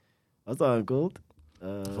What's that one called?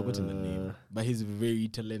 I've forgotten the name, but he's very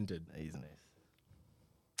talented. He's nice.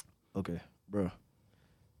 Okay, bro.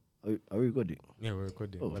 Are we recording? Yeah, we're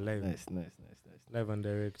recording. Oh, We're live. nice. Live and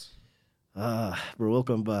direct. Bro,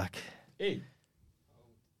 welcome back. Hey,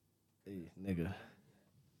 Nigga.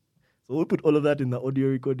 So we put all of that in the audio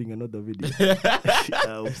recording and not the video.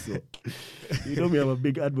 I hope so. You know me, I'm a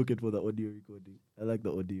big advocate for the audio recording. I like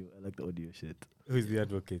the audio shit. Who's the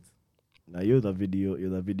advocate? Now you're the video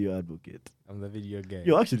advocate. I'm the video guy.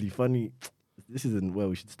 You're actually funny. This isn't where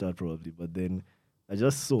we should start probably, but then I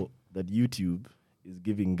just saw that YouTube is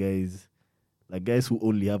giving guys who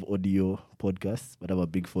only have audio podcasts but have a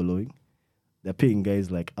big following, they're paying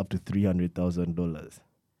guys like up to $300,000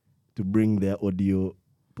 to bring their audio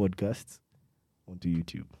podcasts onto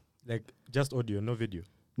YouTube. Like just audio, no video.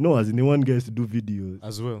 No, as in they want guys to do videos.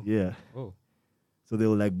 As well. Yeah. Oh. So they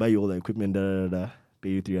will like buy you all the equipment, pay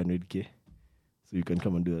you $300K. So you can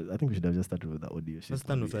come and do it. I think we should have just started with the audio shit. Let's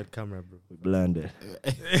stand with that camera, bro. We blinded.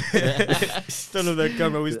 Stand with that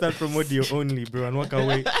camera. We start from audio only, bro, and walk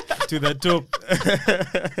away to the top.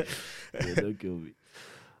 Yeah, don't kill me.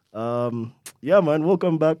 Yeah, man.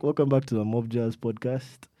 Welcome back to the Mob Jazz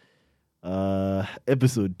podcast.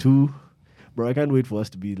 Episode 2. Bro, I can't wait for us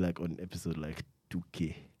to be like on episode like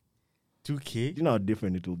 2K. 2K? You know how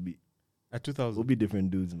different it will be? At We'll 2000. be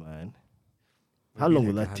different dudes, man. We'll How be long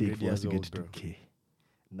like will that take 100 for us to years get old, to bro. 2K?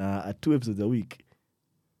 Nah, at 2 episodes a week.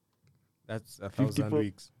 That's 1,000 54.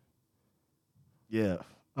 weeks. Yeah.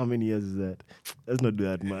 How many years is that? Let's not do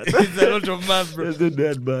that, man. It's a lot of math, bro. Let's not do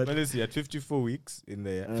that, man. But let's see, at 54 weeks in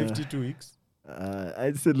the 52 weeks.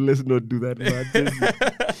 I said let's not do that, man.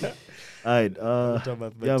 All right.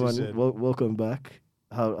 Yeah, man. Welcome back.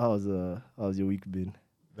 How's your week been?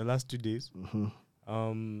 The last 2 days.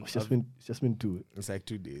 Mm-hmm. It's just been 2. It's like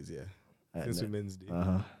 2 days, yeah. Alright, Since nah. Women's Day.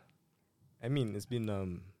 Uh-huh. I mean, it's been all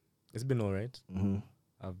right. Mm-hmm.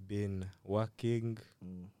 I've been working.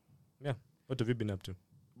 What have you been up to?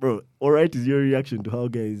 Bro, all right is your reaction to how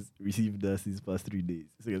guys received us these past 3 days.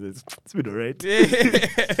 It's been all right.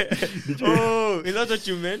 Oh, is that what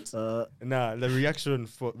you meant? Nah, the reaction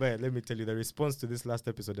let me tell you, the response to this last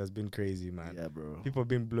episode has been crazy, man. yeah, bro. People have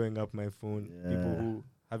been blowing up my phone. Yeah. People who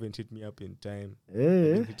haven't hit me up in time have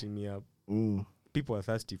Yeah. been hitting me up. Mm. People are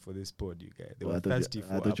thirsty for this pod, you guys. They Well, were thirsty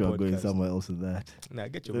for I our thought you were going podcast. somewhere else with that. Nah,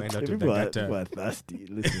 get your mind out of the People gutter. are thirsty.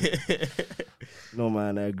 Listen. No,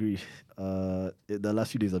 man, I agree. The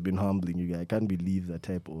last few days have been humbling, you guys. I can't believe the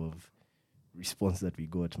type of response that we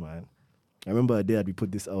got, man. I remember a day that we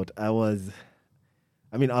put this out. I was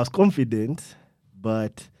confident,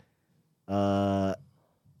 but man,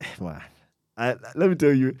 let me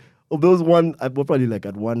tell you, of those I'm probably like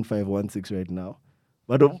at 1516 right now.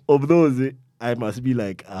 But of those, I must be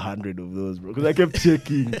like 100 of those, bro. Because I kept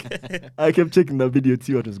checking. The video to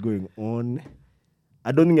see what was going on.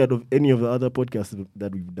 I don't think out of any of the other podcasts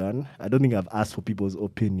that we've done, I don't think I've asked for people's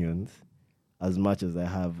opinions as much as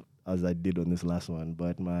I did on this last one.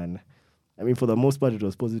 But man, I mean, for the most part, it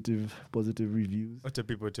was positive reviews. What are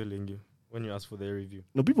people telling you when you ask for their review?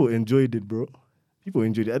 No, people enjoyed it, bro. People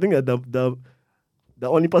enjoyed it. I think that the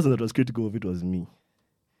only person that was critical of it was me.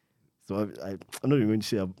 So I'm not even going to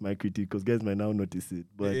share my critique because guys might now notice it.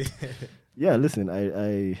 But yeah, listen,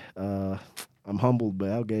 I'm humbled by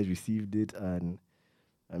how guys received it, and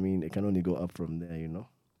I mean, it can only go up from there, you know.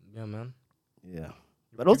 Yeah, man. Yeah,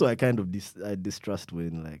 but also I kind of I distrust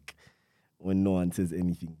when no one says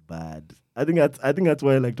anything bad. I think that's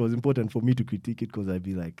why it was important for me to critique it, because I'd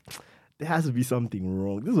be like, there has to be something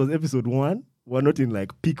wrong. This was episode 1. We're not in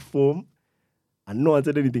peak form, and no one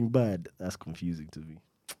said anything bad. That's confusing to me.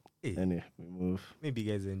 Hey. Anyway, we move. Maybe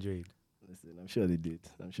you guys enjoyed. Listen, I'm sure they did.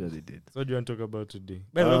 So what do you want to talk about today?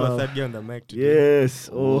 By the way, the third guy on the mic today.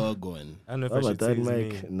 Yes. Oh, well gone. I don't know if how I about should say that, his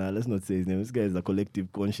Mike? name. Nah, let's not say his name. This guy is the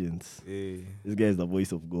collective conscience. This guy is the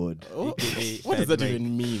voice of God. Oh, AKA what does Third that Mike.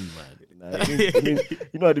 even mean, man? Nah, it means,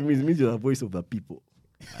 you know what it means? It means you're the voice of the people.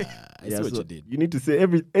 I see what so you did. You need to say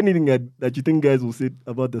anything that you think guys will say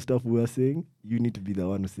about the stuff we are saying. You need to be the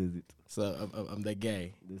one who says it. So I'm the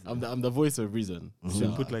guy. Listen. I'm the voice of reason. Mhm.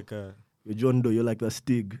 Should put like a You're John Doe. You're like the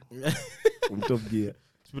Stig from Top Gear,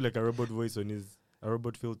 robot voice on a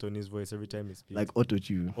robot filter on his voice every time he speaks. like auto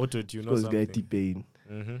tune. auto tune or Because guy something. T-Pain.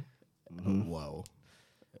 Mm-hmm. Wow.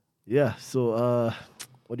 Yeah. So,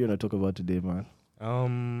 what do you want to talk about today, man?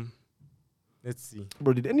 Let's see.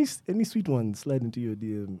 Bro, did any sweet one slide into your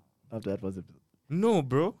DM after that first episode? No,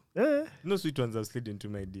 bro. Eh, No sweet ones have slid into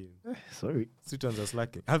my DM. sorry. Sweet ones are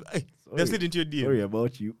slacking. They've Sorry. slid into your DM. Sorry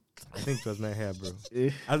about you. I think it was my hair, bro. Eh.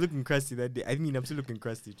 I was looking crusty that day. I mean, I'm still looking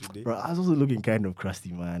crusty today. Bro, I was also looking kind of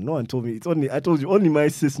crusty, man. No one told me. I told you, only my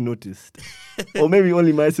sis noticed. Or maybe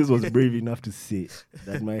only my sis was brave enough to say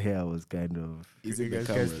that my hair was kind of. Is it the Guys,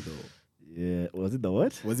 camera guys- though? Yeah. Was it the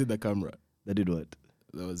what? Was it the camera That did what?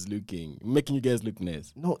 that was making you guys look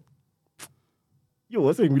nice? No. Yo,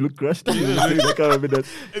 what's saying we look crusty? The camera made us-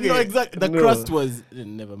 No, exactly. The No. crust was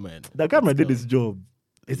never mind. The camera did its job.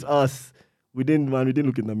 It's us. We didn't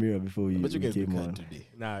look in the mirror before we, But you we guys look came hard on. today.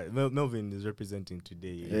 Nah, Melvin is representing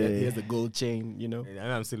today. Yeah. He has a gold chain, you know. And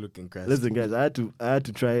I'm still looking crusty. Listen, guys, I had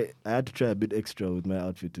to try a bit extra with my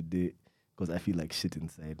outfit today because I feel like shit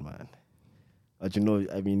inside, man. But you know,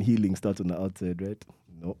 I mean, healing starts on the outside, right?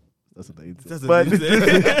 No, that's on the inside.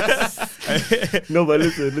 No, but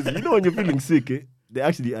listen. You know when you're feeling sick, they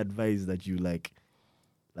actually advise that you like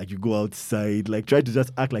you go outside, like try to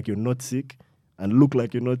just act like you're not sick and look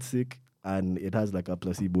like you're not sick, and it has like a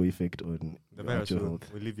placebo effect on The your virus actual will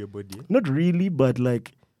health. leave your body. Not really, but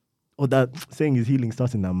like, that saying is healing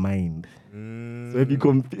starts in the mind. So if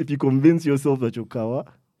you convince yourself that you're kawa,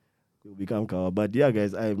 you'll become kawa. But yeah,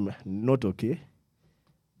 guys, I'm not okay.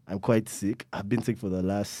 I'm quite sick. I've been sick for the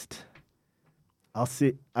last,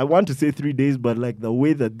 I want to say 3 days, but like the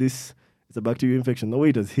way that this is a bacterial infection, the way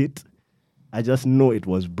it has hit, I just know it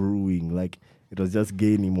was brewing. Like it was just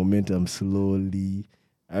gaining momentum slowly.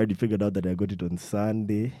 I already figured out that I got it on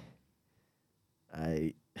Sunday.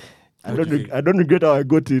 I How'd you don't regret how I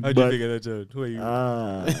got it, How did you but figure that out? Who are you?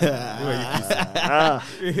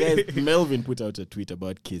 Guys, Melvin put out a tweet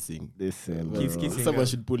about kissing. Listen, Kiss, bro. kissing. Someone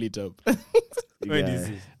should pull it up. Where Guy, is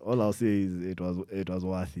this? all I'll say is it was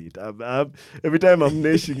worth it. Every time I'm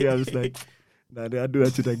nashing it, I'm just like, nah, I do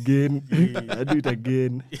that shit again. I do it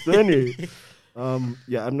again. So anyway,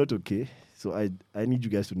 yeah, I'm not okay. So I need you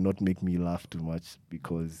guys to not make me laugh too much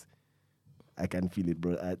because I can feel it,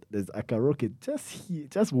 bro. There's a karaoke just here,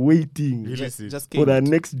 just waiting Release it. Just for cane the it.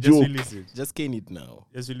 next Just joke. release it. Just cane it now.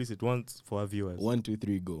 Just release it once for our viewers. 1, 2,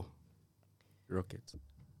 3, go. Rocket.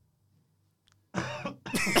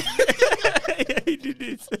 He did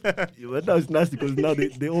it. Yeah, but now it's nasty because now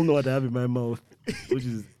they all know what I have in my mouth, which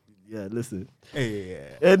is yeah. Listen, Hey,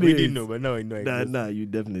 yeah. We Anyways. didn't know, but now I know. I guess. nah, you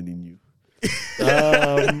definitely knew.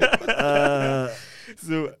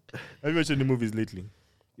 So, have you watched any movies lately?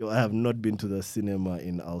 Yo, I have not been to the cinema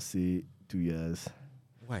in I'll say 2 years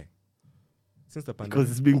Why? Since the pandemic. because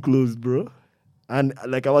it's been closed, bro. And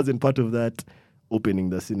like I wasn't part of that opening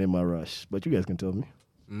the cinema rush. But you guys can tell me.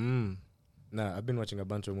 Nah, I've been watching a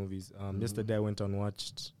bunch of movies. Yesterday I went and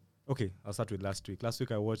watched. Okay, I'll start with last week. Last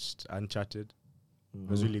week I watched Uncharted. It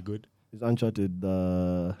was really good. It's Uncharted.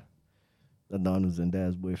 The one who's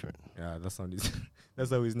Zendaya's boyfriend. Yeah, that's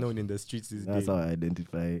how he's known in the streets these That's days. how I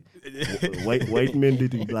identify white men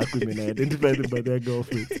dating black women. I identify them by their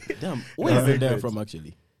girlfriends. Damn, where is Very Zendaya good. from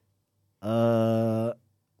actually? I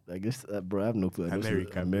guess, bro, I have no clue. I know she's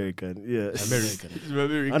American. American. Yeah.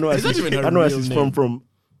 American. I know where Is that she's, even her I know where real she's name? from.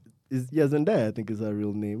 Yeah, Zendaya, I think is her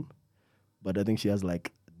real name. But I think she has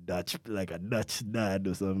like a Dutch dad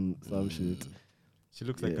or some shit. She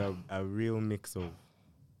looks like Yeah. a real mix of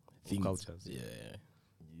Things. cultures. Yeah.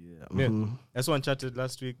 Yeah. Yeah. Mhm. I saw Uncharted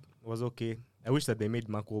last week. It was okay. I wish that they made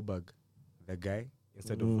Mark Wahlberg the guy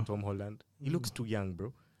instead of Tom Holland. He looks too young,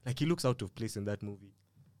 bro. Like he looks out of place in that movie.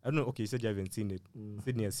 I don't know. Okay, you said you haven't seen it.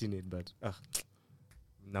 Sydney has seen it, but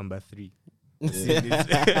number 3.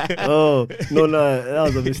 Oh, no, that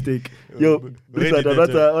was a mistake. Yo, Where what's did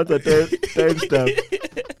that a timestamp?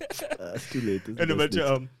 It's too late. It's I know, but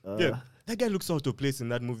just yeah, that guy looks out of place in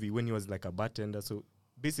that movie when he was like a bartender. So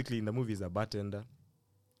basically, in the movie, he's a bartender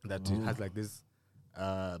that has like this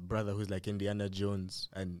brother who's like Indiana Jones,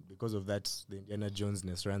 and because of that, the Indiana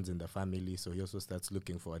Jonesness runs in the family. So he also starts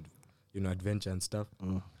looking for adventure and stuff.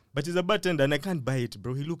 But he's a bartender, and I can't buy it,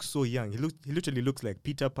 bro. He looks so young. He literally looks like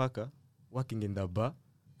Peter Parker working in the bar,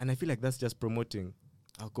 and I feel like that's just promoting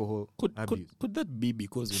alcohol abuse. Could that be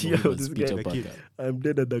because Yo, it was this guy- Peter the Parker? kid. I'm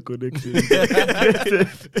dead at the connection.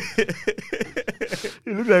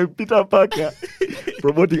 He looks like Peter Parker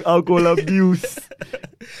promoting alcohol abuse.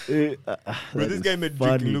 Bro, this guy made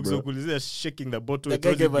drinking look so cool. He's just shaking the bottle. The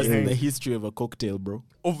guy towards it gave us behind. the history of a cocktail, bro.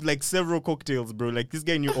 Of like several cocktails, bro. Like this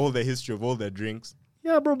guy knew all the history of all the drinks.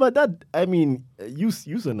 Yeah, bro, but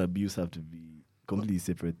use and abuse have to be completely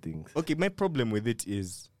separate things. Okay, my problem with it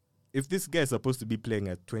is if this guy is supposed to be playing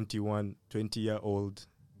a 20-year-old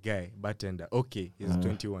guy, bartender, okay, he's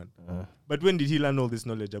 21. But when did he learn all this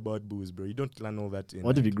knowledge about booze, bro? You don't learn all that in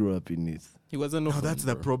What if he grew up in it? He was an No, orphan, that's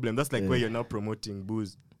the bro. problem. That's like Yeah. where you're now promoting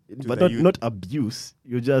booze. but the not youth. not abuse.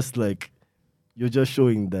 You're just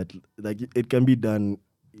showing that like it can be done.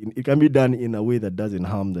 It can be done in a way that doesn't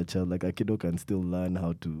harm the child. Like a kiddo can still learn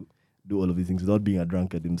how to do all of these things without being a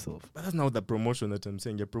drunkard himself. But that's not the promotion that I'm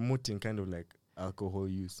saying. You're promoting kind of like alcohol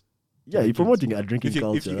use. Yeah, the you're kids. promoting a drinking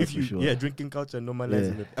culture. That's if for you sure. yeah, drinking culture,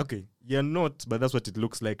 normalizing Yeah. it. Okay, you're not, but that's what it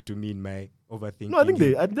looks like to me in my overthinking. No,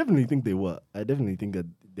 I definitely think they were. I definitely think that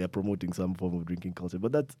they're promoting some form of drinking culture.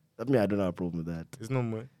 But I don't have a problem with that. It's no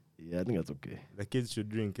more. Yeah, I think that's okay. The kids should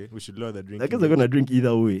drink. We should lower the drinking. I guess they're gonna drink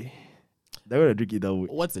either way. They're gonna drink either way.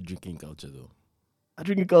 What's a drinking culture though? A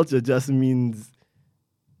drinking culture just means,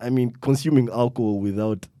 consuming alcohol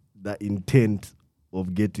without the intent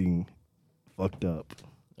of getting fucked up.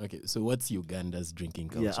 Okay, so what's Uganda's drinking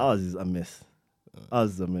culture? Yeah, ours is a mess.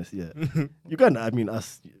 Ours is a mess. Yeah, you can't.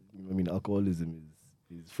 Alcoholism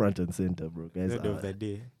is front and center, bro. Guys End of the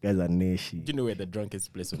day. are Do nashi. you know where the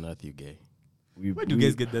drunkest place on earth you get? Where do you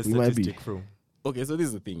guys get that we might be. statistic from? Okay, so this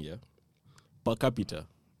is the thing, yeah. Per capita,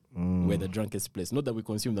 we're the drunkest place. Not that we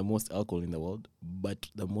consume the most alcohol in the world, but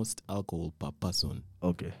the most alcohol per person.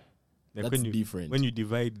 Okay. Like That's different. When you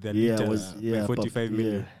divide the Yeah, liters by 45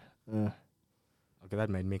 million. Yeah. Okay, that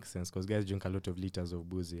might make sense because guys drink a lot of liters of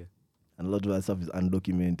booze here. And a lot of that stuff is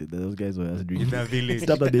undocumented. Those guys were just drinking. In the village.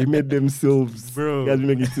 Stuff that they made themselves. Bro. Guys been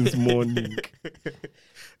making it since morning.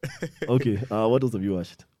 Okay, what else have you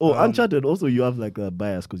watched? Oh, Uncharted. Also, you have like a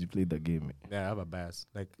bias because you played the game. Yeah, I have a bias.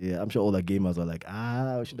 Like, Yeah, I'm sure all the gamers are like,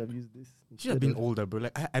 I should have used this. he should have been older, bro.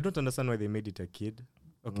 Like, I don't understand why they made it a kid.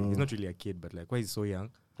 Okay, he's not really a kid, but like, why he's so young?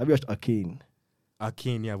 Have you watched Arcane?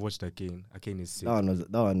 Arcane, yeah, I've watched Arcane. Arcane is sick. That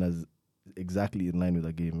one is exactly in line with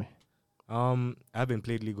the game. I haven't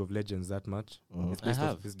played League of Legends that much. It's based I off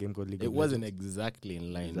have. this game called League It of wasn't Legends. exactly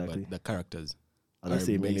in line, Exactly. but the characters. And the Are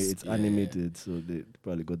same, based- it's yeah. animated, so they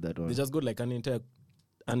probably got that They one. just got like an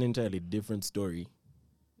entirely different story,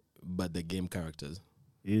 but the game characters.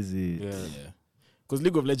 Is it? Yeah. Yeah. Because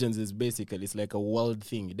League of Legends is basically, it's like a world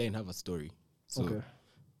thing. It doesn't have a story. So,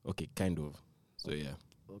 okay, kind of. So, yeah.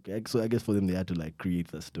 Okay, so I guess for them they had to like create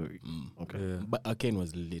the story. Okay. Yeah. But Arcane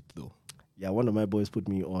was lit though. Yeah, one of my boys put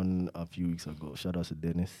me on a few weeks ago. Shout out to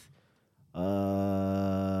Dennis. I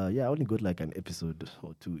only got like an episode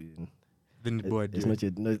or two in. Then it bored It's you. not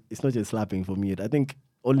yet. No, it's not yet slapping for me yet. I think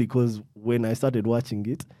only because when I started watching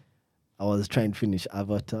it, I was trying to finish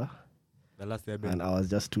Avatar, The last day and I was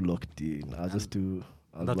just too locked in. I was just too.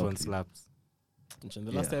 I was that one locked in. slaps. And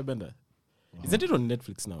the last Yeah. Airbender. Isn't it on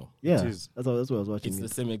Netflix now? Yeah, It is. that's what I was watching. It's the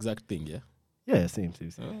it. same exact thing, yeah? Yeah, same.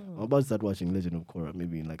 I'm about to start watching Legend of Korra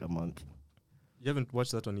maybe in like a month. You haven't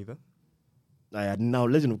watched that one either? Now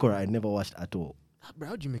Legend of Korra I never watched at all. Bro,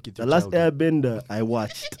 how'd you make it The through last childhood? Airbender I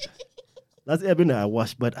watched. But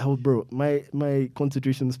my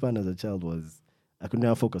concentration span as a child was I could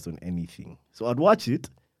never focus on anything. So I'd watch it,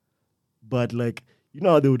 but like you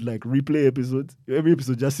know how they would like replay episodes. Every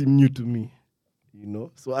episode just seemed new to me, you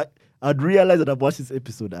know. So I'd realize that I've watched this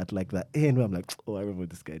episode at like the end where I'm like, oh, I remember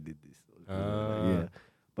this guy did this. Yeah.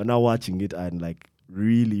 But now watching it and like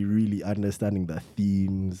really, really understanding the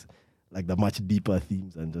themes, like the much deeper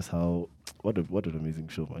themes, and just how what an amazing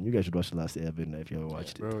show, man. You guys should watch The Last Airbender if you haven't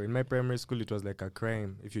watched it. Bro, in my primary school, it was like a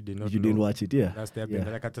crime if you did not If you know didn't watch it, yeah. Last Airbender.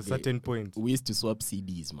 Yeah. Like at a certain point. We used to swap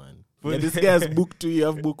CDs, man. For- Yeah, this guy's book 2, you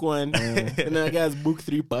have book 1. And then guy's book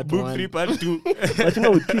 3, part 1. Book 3, part 2. But you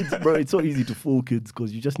know, with kids, bro, it's so easy to fool kids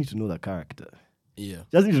because you just need to know the character. Yeah. You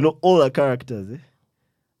just need to know all the characters, eh?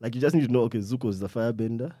 Like you just need to know, okay, Zuko is the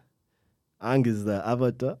firebender, Aang is the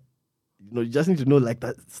avatar. You know, you just need to know like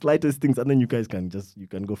the slightest things, and then you guys can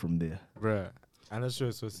go from there. Bruh. And that show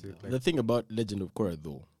is so sick. Like, The thing about Legend of Korra,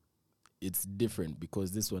 though, it's different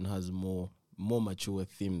because this one has more mature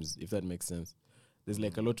themes, if that makes sense. There's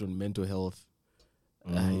like a lot on mental health.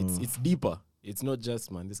 It's deeper. It's not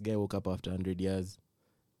just, man, this guy woke up after 100 years,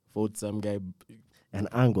 fought some guy. And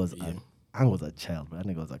Aang was Yeah. Aang was a child, but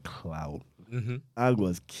Aang was a clown. mm-hmm. Aang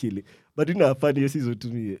was killing. But you know how funny season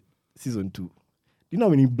 2. Do you know how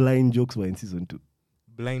many blind jokes were in season 2?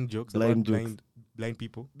 Blind jokes Blind about jokes. blind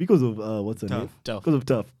people. Because of what's her name? Tough. Because of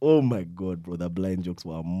Tough. Oh my god, bro, the blind jokes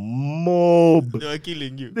were mob. They were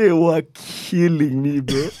killing you. They were killing me,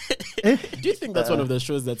 bro. Do you think that's one of the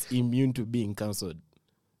shows that's immune to being cancelled?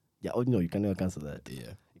 Yeah, oh no, you can never cancel that.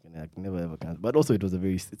 Yeah. You can never ever cancel. But also, it was a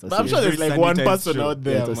very. It's a But I'm safe sure very there's like one sanitized person show. out yeah,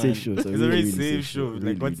 there, it's a man. safe show. It's a very safe show.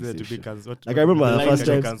 Like, what's there to be cancelled? Like, I remember the Blind first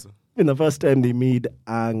can time. cancel. When the first time they made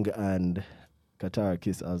Aang and Katara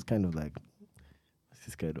kiss, I was kind of like, this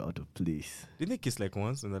is kind of out of place. Didn't they kiss like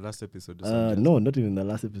once in the last episode? Or something? No, not even the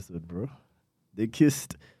last episode, bro. They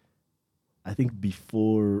kissed, I think,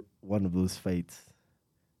 before one of those fights.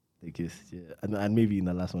 They kissed, yeah, and maybe in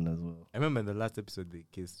the last one as well. I remember in the last episode they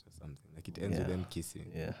kissed or something. Like it ends with Yeah. them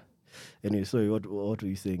kissing. Yeah. Anyway, sorry. What were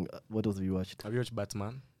you saying? What else have you watched? Have you watched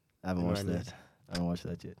Batman? I haven't You know watched what I mean? that. I haven't watched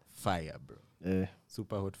that yet. Fire, bro. Yeah.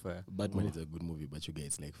 Super hot fire. Batman is a good movie, but you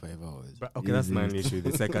guys like 5 hours. But okay, that's my Easy. only issue.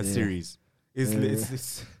 It's like a Yeah. series. It's,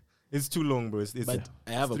 Yeah. it's too long, bro. It's But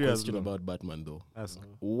I have a 3 hours question long. about Batman though. Ask.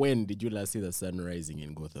 When did you last see the sun rising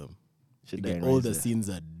in Gotham? Should Again, die all rise the there. scenes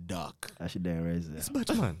are dark. I should die rise there. It's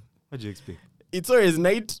Batman. What do you expect? It's always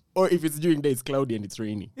night, or if it's during day, it's cloudy and it's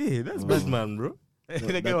rainy. Hey, that's Oh. Batman, bro.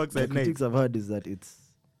 The guy walks the at night. critics I've heard is that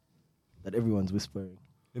that everyone's whispering.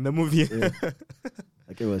 In the movie. Yeah.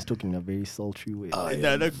 Like everyone's talking in a very sultry way.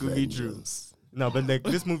 Yeah, that could be true. Vengeance. No, but like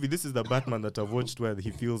this movie, this is the Batman that I've watched where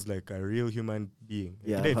he feels like a real human being.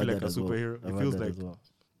 Yeah, He I've doesn't heard feel like that a as well. superhero. I've He heard feels that like as well.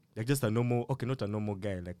 just a normal, okay, not a normal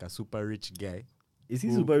guy, like a super rich guy. Is he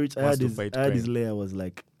who super rich? I wants heard to fight his crime. lair was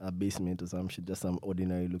like a basement or some shit, just some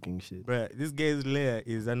ordinary looking shit. But this guy's lair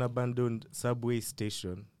is an abandoned subway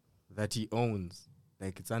station that he owns.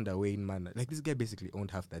 Like it's under Wayne Manor. Like this guy basically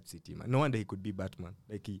owned half that city, man. No wonder he could be Batman.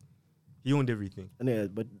 Like he owned everything. And yeah,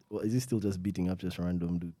 but is he still just beating up just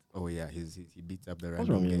random dudes? Oh yeah, he beats up the What's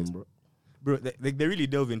wrong random with him, guys. bro? Bro, they really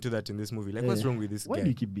delve into that in this movie. Like, what's Yeah. wrong with this Why guy? do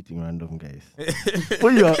you keep beating random guys?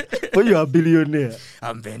 when you are a billionaire,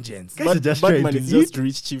 I'm vengeance. guys are just trying Batman to is eat. just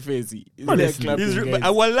rich chief Ezzy. Is there Honestly. clapping He's guys? I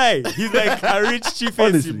will lie. He's like a rich chief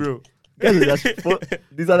Honestly. Ezzy, bro. Guys are just,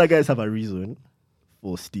 these other guys have a reason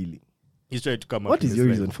for stealing. He's trying to come up. What in is his your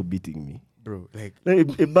life. reason for beating me? bro? Like,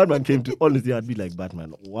 Like, if Batman came to, honestly, I'd be like,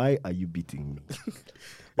 Batman, why are you beating me?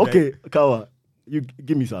 Okay, Kawa, you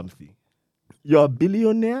give me something. You're a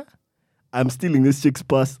billionaire. I'm stealing this chick's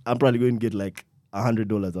purse. I'm probably going to get like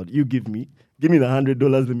 $100 out. You give me the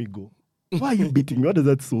 $100. Let me go. Why are you beating me? What does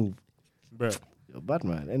that solve? bro, You're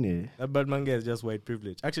Batman, anyway. that Batman guy is just white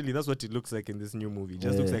privilege. Actually, that's what it looks like in this new movie.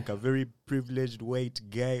 Just looks Yeah. like a very privileged white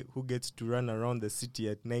guy who gets to run around the city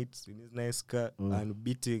at night in his nice car and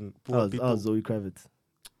beating poor people. How's Zoe Kravitz?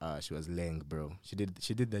 She was laying, bro. She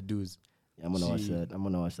did the dues. Yeah, I'm gonna watch She- that. I'm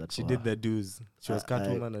gonna watch that. She for did her. the dues. She was I-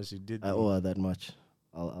 Catwoman and she did. I owe her that much.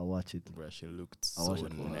 I'll watch it. Bruh, she looked I'll so watch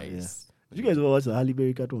it for her, nice. Did you guys ever watch the Halle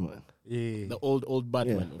Berry Catwoman? Yeah. The old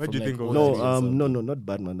Batman. Yeah. What do you think of all No, the years of- no, not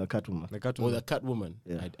Batman. The Catwoman. The Oh, Catwoman. the Catwoman.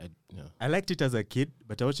 Yeah. Yeah. I liked it as a kid,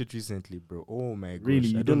 but I watched it recently, bro. Oh my gosh. Really?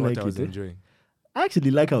 I You don't don't know what like I was it, eh? enjoying. I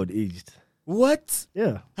actually like how it aged. What?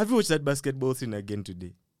 Yeah, Have you watched that basketball scene again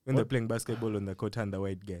today? When they're What? playing basketball on the court and the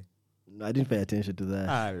white guy. no, I didn't pay attention to that.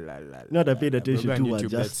 Ah, la, la, You know what I paid la. attention Bro, go to and were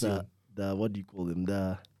YouTube that just scene. the what do you call them?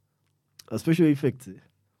 The special effects.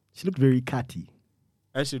 She looked very catty.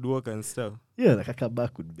 I should walk and stuff. Yeah, like her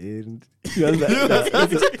back would bend. I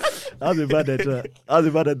was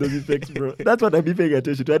bad at those effects, bro. That's what I've been paying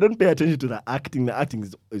attention to. I don't pay attention to the acting. The acting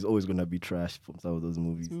is always gonna be trash from some of those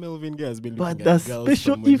movies. Melvin guy has been But looking the at girls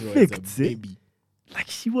special from when he was a effects, eh? baby. Like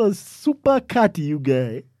she was super catty, you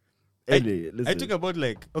guy. Anyway, I listen. talk about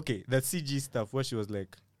like, okay, that CG stuff where she was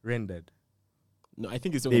like rendered. No, I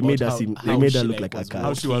think it's They about made her how- seem- they how made her she, look like a was cat.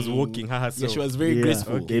 How she was walking, her Yeah, herself. she was very Yeah,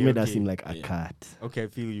 graceful. Okay. They made her okay. seem like a Yeah. cat. Okay, I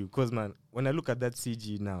feel you. Cause man, when I look at that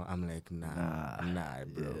CG now, I'm like, nah,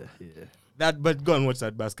 bro. Yeah. But go and watch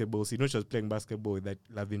that basketball scene. You know, she was playing basketball with that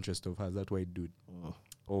love interest of hers, that white dude. Oh.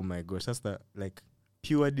 Oh my gosh, that's the like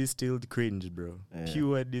pure distilled cringe, bro. Yeah.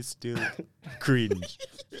 Pure distilled cringe.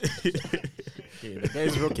 Okay, the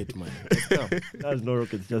guy's rocket man. Let's go. That's no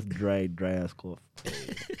rocket, it's just dry ass cough.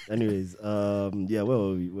 Anyways, yeah, where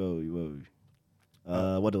were we?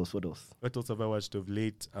 What else? What else have I watched of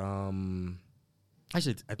late?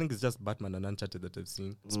 Actually, I think it's just Batman and Uncharted that I've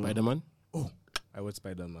seen. Spider-Man. I watched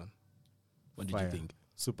Spider-Man. What did Fire. you think?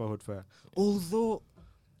 Super hot fire. Although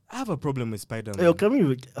I have a problem with Spider-Man. Yo, can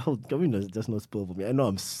we just not spoil for me? I know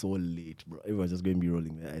I'm so late, bro. Everyone's just going to be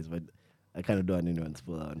rolling their eyes, but I kind of don't want anyone to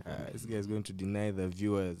spoil that one. for me. This guy is going to deny the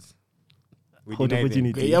viewers. We Hot deny them.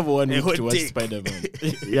 opportunity. Okay, you have 1 A week hot to watch take. Spider-Man.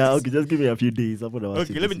 Yeah, okay, just give me a few days. I'm gonna watch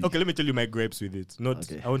Okay, it let to me see. let me tell you my gripes with it. Not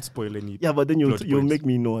Okay. I won't spoil any. Yeah, but then you'll plot you'll points. make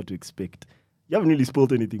me know what to expect. You haven't really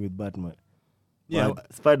spoiled anything with Batman. Yeah.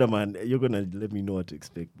 But Spider-Man, you're gonna let me know what to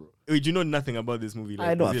expect, bro. Wait, you know nothing about this movie? Like,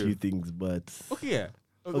 I know a zero? few things, but Okay, yeah.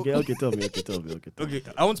 okay, tell me. Okay,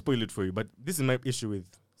 I won't spoil it for you, but this is my issue with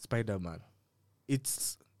Spider-Man.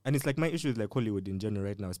 It's like my issue with like Hollywood in general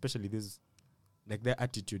right now, especially this, like their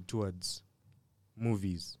attitude towards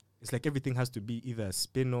movies. It's like everything has to be either a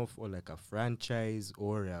spin-off or like a franchise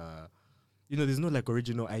or there's no like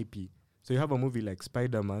original IP. So you have a movie like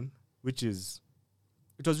Spider-Man,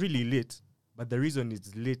 it was really lit, but the reason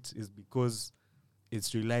it's lit is because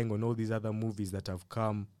it's relying on all these other movies that have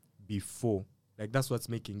come before. Like that's what's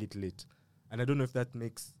making it lit. And I don't know if that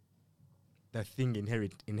makes the thing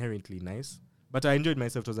inherently nice. But I enjoyed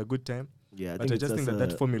myself. It was a good time. Yeah, But I just think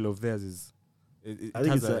that formula of theirs is. I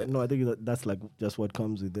think I think that's like just what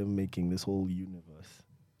comes with them making this whole universe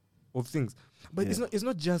of things. But it's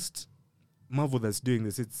not just Marvel that's doing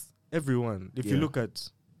this. It's everyone. If you look at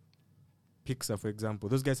Pixar, for example,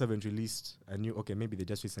 those guys haven't released a new. Okay, maybe they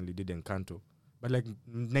just recently did Encanto, but like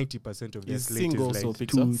 90% of their slate is also like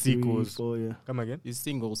Pixar? 2, 3, sequels. 4, yeah. Come again? Is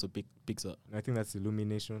Sing also Pixar? I think that's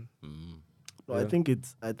Illumination. No, I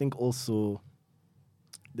think also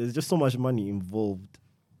there's just so much money involved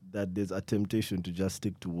that there's a temptation to just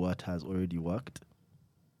stick to what has already worked.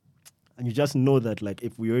 And you just know that like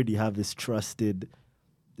if we already have this trusted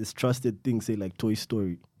thing, say like Toy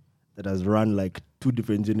Story, that has run like 2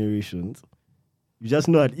 different generations, you just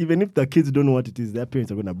know that even if the kids don't know what it is, their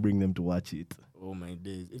parents are gonna bring them to watch it. Oh my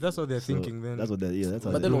days! If that's what they're thinking, then that's what they're that's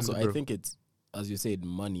how But they're then doing also, I think it's, as you said,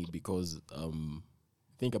 money, because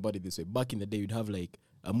think about it this way. Back in the day, you'd have like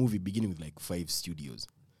a movie beginning with like 5 studios.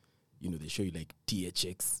 You know, they show you like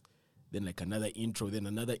THX, then like another intro,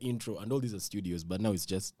 and all these are studios. But now it's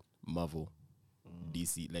just Marvel,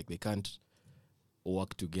 DC. Like they can't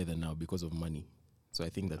work together now because of money. So I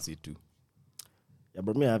think that's it too. Yeah,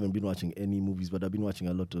 but me, I haven't been watching any movies, but I've been watching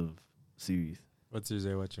a lot of series. What series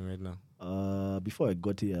are you watching right now? Before I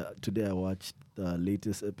got here, today I watched the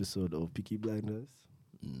latest episode of Peaky Blinders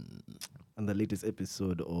and the latest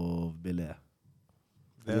episode of Bel-Air.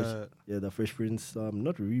 The Fresh Prince,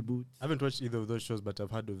 not reboot. I haven't watched either of those shows, but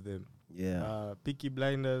I've heard of them. Yeah. Peaky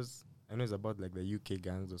Blinders, I know it's about like the UK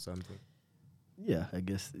gangs or something. Yeah, I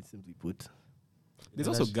guess it's simply put. There's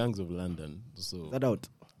also Gangs of London. So Is that out?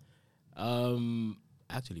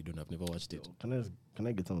 Actually don't. I've never watched it. Can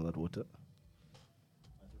I get some of that water?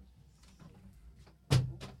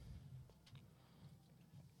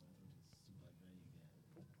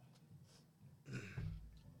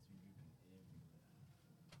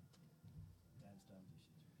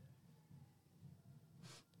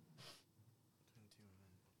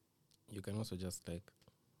 You can also just like.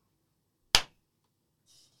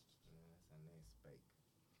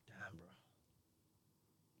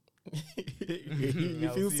 You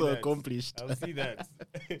I'll feel see so that. accomplished. I'll see that.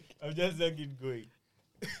 I'm just letting it going.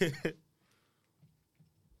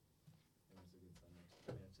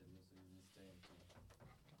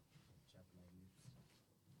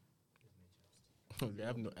 I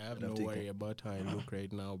have no worry about how I look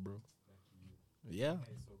right now, bro. Yeah. Well,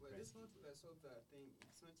 this whole thing,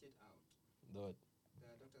 it's not yet out. What? The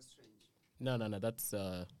Doctor Strange. No. That's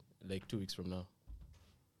like 2 weeks from now.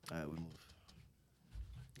 Alright, we move.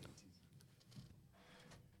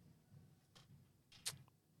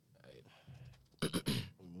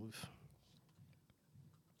 We move.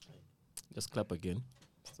 Just clap again,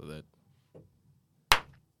 so that.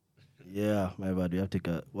 Yeah, my bad.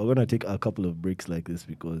 We're gonna take a couple of breaks like this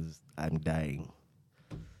because I'm dying.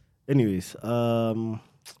 Anyways,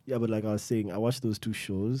 yeah, but like I was saying, I watched those 2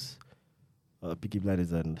 shows, Peaky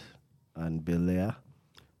Blinders and Bel-Air.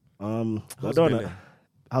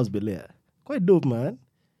 How's Bel-Air? Quite dope, man.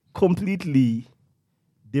 Completely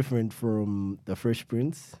different from the Fresh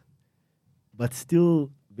Prince, but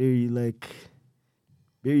still very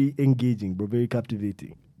engaging, bro. Very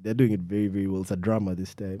captivating. They're doing it very, very well. It's a drama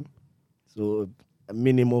this time. So a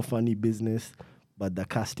minimal funny business, but the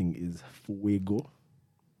casting is fuego.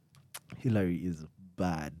 Hillary is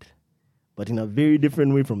bad, but in a very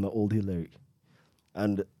different way from the old Hillary.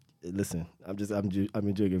 And listen, I'm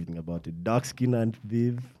enjoying everything about it. Dark skin and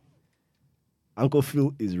Viv. Uncle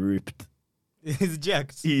Phil is ripped. He's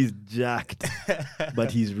jacked. He's jacked,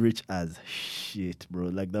 but he's rich as shit, bro.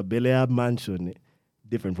 Like the Bel-Air mansion,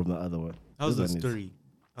 different from the other one. How's the This one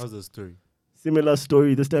is story? Similar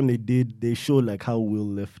story. This time they show like how Will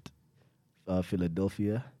left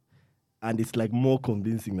Philadelphia, and it's like more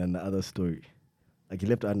convincing than the other story. Like he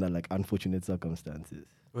left under like unfortunate circumstances.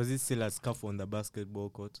 Was it still a scuff on the basketball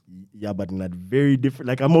court? Yeah, but in a very different,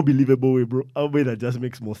 like a more believable way, bro. A way that just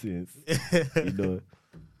makes more sense. You know.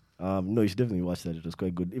 No, you should definitely watch that. It was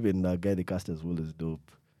quite good. Even the guy they cast as Will is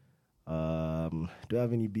dope. Do I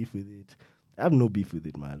have any beef with it? I have no beef with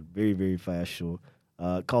it, man. Very, very fire show.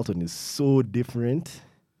 Carlton is so different.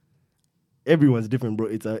 Everyone's different, bro.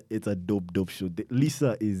 It's a dope show.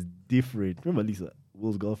 Lisa is different. Remember Lisa,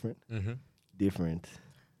 Will's girlfriend? Mm-hmm. Different.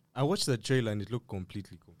 I watched the trailer and it looked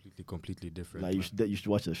completely different. Like you should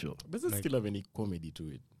watch the show. Does it still have any comedy to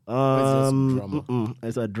it? Drama.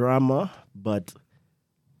 It's a drama, but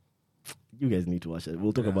you guys need to watch it.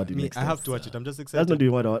 We'll talk about it next I time. have to watch it. I'm just excited. That's not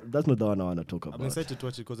the one I want to talk about. I'm excited to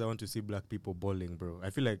watch it because I want to see black people balling, bro. I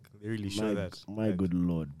feel like they really show that. My like, good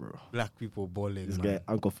lord, bro. black people balling. This man. guy,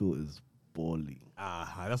 Uncle Phil, is balling.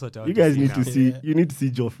 That's what I want You guys to see need now. to see. Yeah. You need to see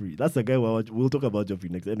Joffrey. That's the guy we'll talk about Joffrey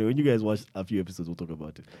next. Anyway, when you guys watch a few episodes, we'll talk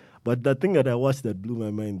about it. But the thing that I watched that blew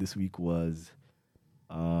my mind this week was,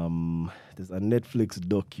 there's a Netflix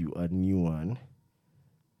docu, a new one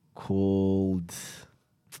called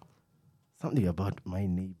something about my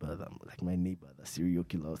neighbor, the serial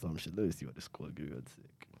killer or some shit. Let me see what it's called. Give me 1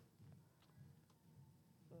 sec.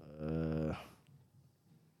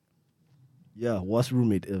 Yeah, worst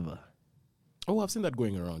roommate ever. Oh, I've seen that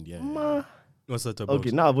going around. Yeah. Ma. What's that about?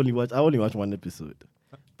 Okay, now I only watched one episode.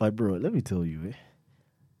 But bro, let me tell you,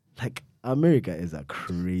 like America is a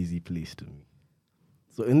crazy place to me.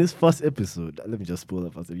 So in this first episode, let me just spoil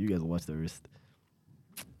it first. If you guys watch the rest,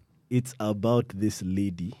 it's about this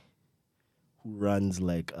lady who runs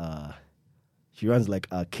like a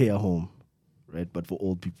care home, right? But for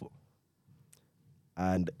old people.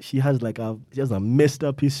 And she has a messed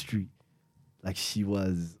up history. Like she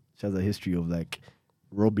has a history of like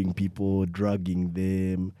robbing people, drugging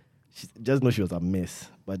them. She just know she was a mess.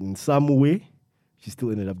 But in some way, she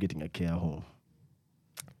still ended up getting a care home.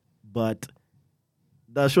 But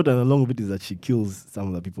the short and the long of it is that she kills some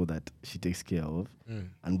of the people that she takes care of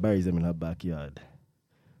and buries them in her backyard.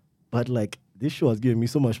 But like this show has given me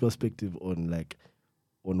so much perspective on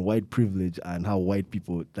white privilege and how white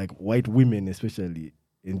people, like white women especially,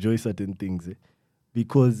 enjoy certain things.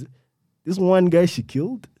 Because this one guy she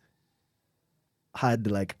killed had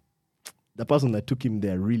like the person that took him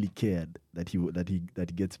there really cared that he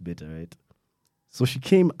gets better, right? So she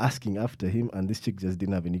came asking after him, and this chick just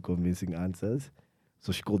didn't have any convincing answers.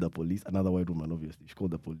 So she called the police. Another white woman, obviously. She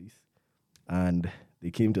called the police, and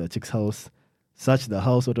they came to a chick's house, searched the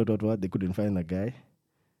house, what. They couldn't find the guy.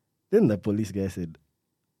 Then the police guy said,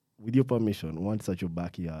 "With your permission, once search your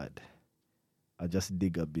backyard, I'll just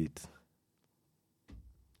dig a bit."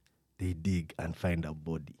 They dig and find a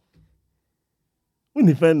body. When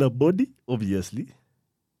they find a body, obviously,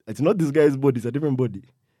 it's not this guy's body, it's a different body.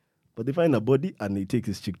 But they find a body and they take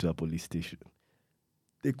this chick to a police station.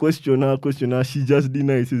 They question her, she just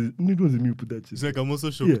denies. Says, "It wasn't me who put that shit." It's like I'm also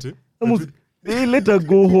shocked. Yeah. They let her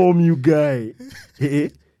go home, you guy. I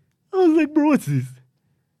was like, bro, what's this?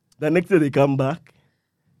 The next day they come back,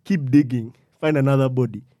 keep digging, find another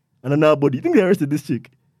body, and another body. You think they arrested this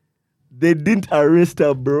chick? They didn't arrest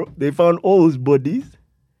her, bro. They found all those bodies.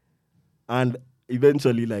 And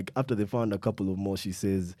eventually, like after they found a couple of more, she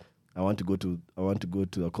says, I want to go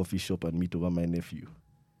to a coffee shop and meet over my nephew.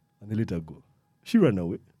 And they let her go. She ran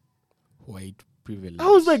away. White privilege. I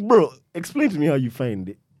was like, bro, explain to me how you find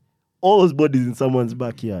it. All those bodies in someone's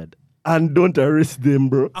backyard. And don't arrest them,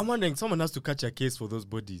 bro. I'm wondering, someone has to catch a case for those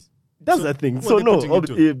bodies. That's the thing. who So are they no,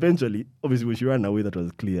 putting it to? eventually, obviously when she ran away, that was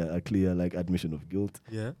a clear like admission of guilt.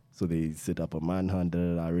 Yeah. So they set up a manhunt,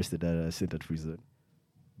 arrested her, sent her to prison.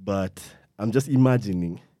 But I'm just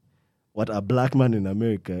imagining what a black man in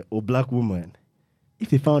America or black woman, if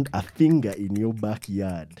they found a finger in your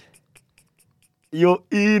backyard, you're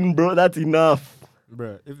in, bro. That's enough.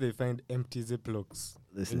 Bruh, if they find empty Ziplocs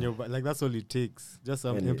Listen. in your like that's all it takes. Just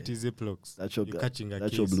some Anyway, empty Ziplocs. That show, You're catching a that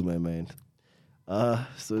case. show blew my mind.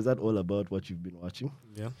 So is that all about what you've been watching?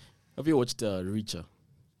 Yeah. Have you watched Reacher?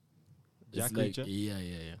 Jack It's like, Reacher?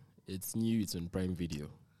 Yeah. It's new. It's on Prime Video.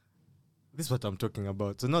 This is what I'm talking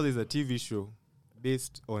about. So now there's a TV show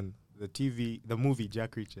based on the movie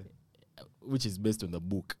Jack Reacher, Which is based on the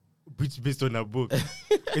book. which is based on a book.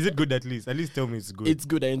 Is it good at least? At least tell me it's good. It's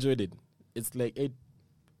good. I enjoyed it. It's like 8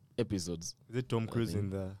 episodes. Is it Tom Cruise in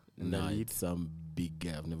the Nah, lead? it's some big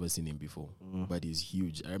guy. I've never seen him before, but he's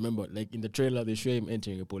huge. I remember, like in the trailer, they show him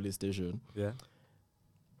entering a police station. Yeah.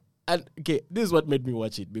 And okay, this is what made me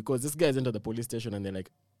watch it, because this guy's entered the police station and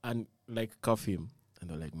they're cuff him, and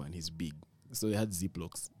they're like, man, he's big. So they had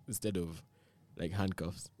Ziplocs instead of like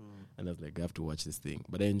handcuffs, and I was like, I have to watch this thing.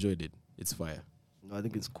 But I enjoyed it. It's fire. No, I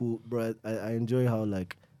think it's cool, bro. I enjoy how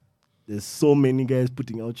like there's so many guys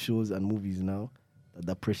putting out shows and movies now that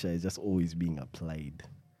the pressure is just always being applied.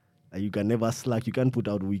 Like you can never slack. You can't put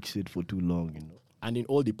out weak shit for too long, you know. And in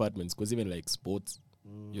all departments, because even like sports,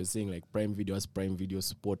 you're saying like Prime Video has Prime Video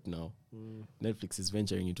sport now. Netflix is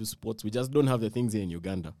venturing into sports. We just don't have the things here in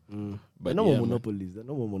Uganda. But But no yeah, more man. monopolies. There are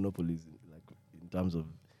no more monopolies like in terms of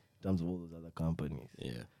all those other companies.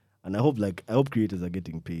 Yeah. And I hope creators are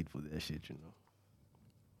getting paid for their shit, you know.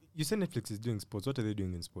 You said Netflix is doing sports. What are they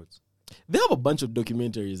doing in sports? They have a bunch of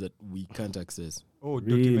documentaries that we can't access. Oh,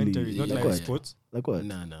 Really? documentaries, not Yeah, like yeah. sports. Like what?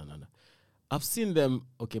 No. I've seen them.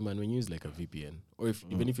 Okay, man, when you use like a VPN, or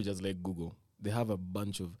even if you just like Google, they have a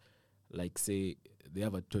bunch of, like, say, they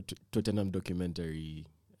have a Tottenham documentary.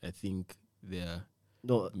 I think they're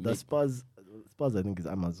No, the Ma- Spurs. Spurs, I think, is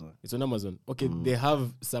Amazon. It's on Amazon. Okay, they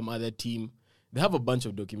have some other team. They have a bunch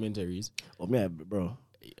of documentaries. Oh,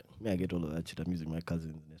 I get all of that shit. I'm using my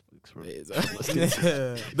cousin's Netflix, bro.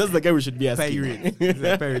 That's the guy we should be asking. Pirate.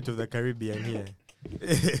 The pirate of the Caribbean here.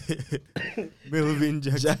 Melvin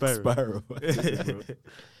Jack Sparrow. I'm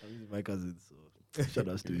using my cousin's, so shout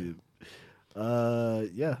outs to him.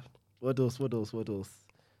 Yeah. What else?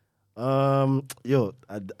 Yo,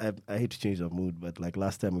 I hate to change the mood, but like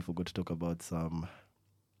last time we forgot to talk about some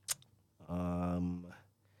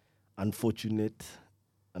unfortunate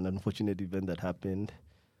event that happened.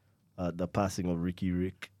 The passing of Ricky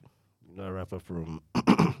Rick, a rapper from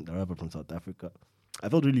South Africa. I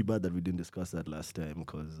felt really bad that we didn't discuss that last time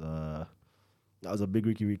because I was a big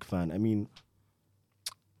Ricky Rick fan. I mean,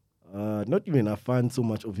 not even a fan so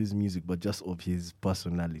much of his music, but just of his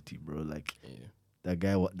personality, bro. Like, that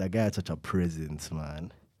guy had such a presence,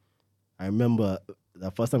 man. I remember the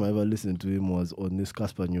first time I ever listened to him was on this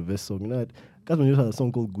Casper Nyovest song. You know, Casper Nyovest had a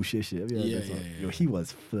song called Gusheshe. Have you heard that song? Yo, he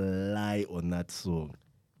was fly on that song.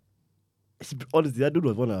 Honestly, that dude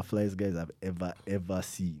was one of the flyest guys I've ever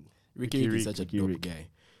seen. Ricky Rick is such a dope guy.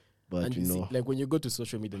 But and you know, like when you go to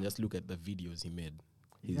social media and just look at the videos he made,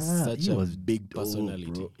 he's he was big dope, personality.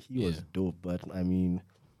 Bro. He was dope, but I mean,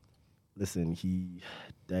 listen, he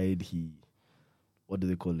died. What do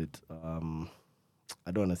they call it?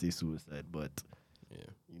 I don't want to say suicide, but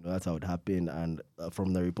you know that's how it happened. And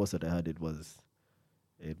from the reports that I had, it wasn't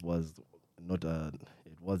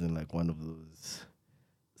like one of those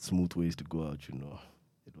smooth ways to go out. You know,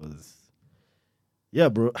 it was. Yeah,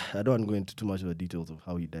 bro. I don't want to go into too much of the details of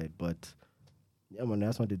how he died, but yeah, man. I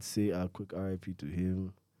just wanted to say a quick RIP to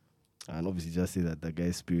him, and obviously just say that the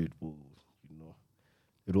guy's spirit will, you know,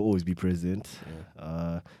 it will always be present.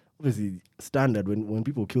 Yeah. Obviously, standard when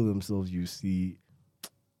people kill themselves, you see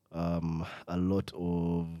a lot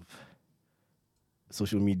of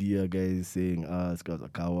social media guys saying, this guy's a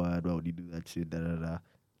coward, why would he do that shit, da da da.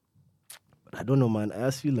 But I don't know, man. I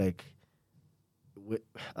just feel like,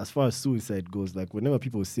 as far as suicide goes, like whenever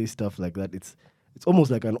people say stuff like that, it's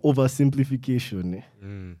almost like an oversimplification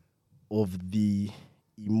of the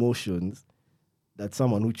emotions that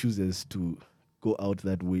someone who chooses to go out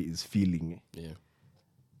that way is feeling. Yeah.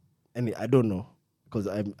 And I don't know, because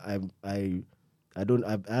I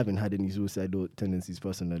haven't had any suicidal tendencies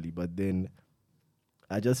personally, but then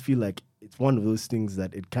I just feel like it's one of those things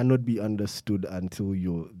that it cannot be understood until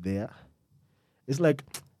you're there. It's like,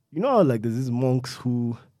 you know how like there's these monks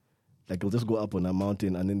who like they'll just go up on a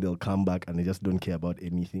mountain and then they'll come back and they just don't care about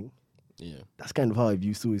anything. Yeah. That's kind of how I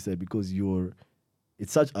view suicide, because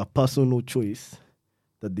it's such a personal choice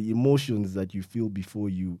that the emotions that you feel before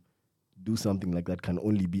you do something like that can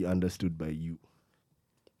only be understood by you.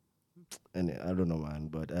 And I don't know, man,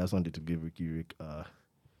 but I just wanted to give Ricky Rick a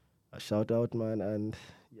shout out, man, and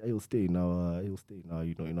yeah, he'll stay in our you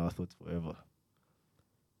know, in our thoughts forever.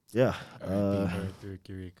 Yeah.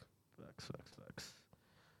 Ricky Rick. Facts.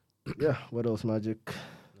 Yeah, what else, Magic?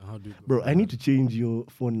 How do you go Bro, I need to change your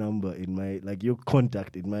phone number in my, like your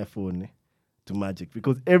contact in my phone to Magic,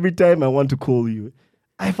 because every time I want to call you,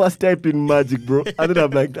 I first type in Magic, bro. And then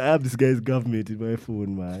I'm like, I have this guy's government in my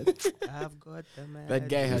phone, man. I've got the man. That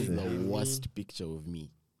guy has the worst picture of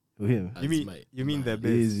me. Who him? You mean the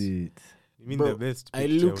best? Is it? You mean Bro, the best? I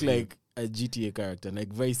picture look of like a GTA character,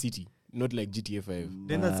 like Vice City, not like GTA 5. you?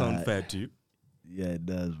 Then that sounds fair to you. Yeah, it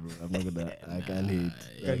does, bro. I'm not gonna. I can't hate.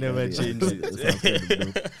 You can never change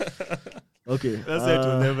it. Okay, That's it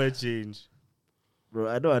will never change. bro.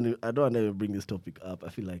 I don't want to bring this topic up. I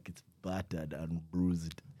feel like it's battered and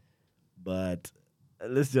bruised, but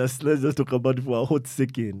let's just talk about it for a hot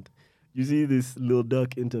second. You see this Lil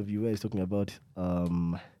Durk interview where he's talking about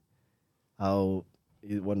how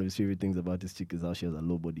one of his favorite things about this chick is how she has a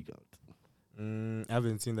low body count. I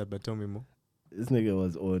haven't seen that, but tell me more. This nigga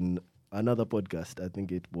was on another podcast. I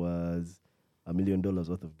think it was $1 million worth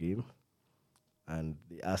of game. And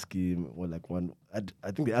they asked him,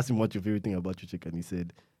 I think they asked him what's your favorite thing about your chick, and he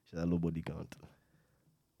said she has a low body count.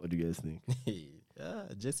 What do you guys think?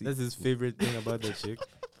 Jesse. That's his favorite thing about the chick.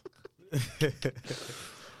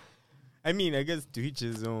 I mean, I guess to each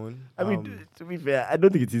his own. I mean, to be fair, I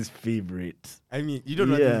don't think it's his favorite. I mean, you don't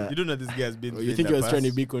know this guy has been. You think he was trying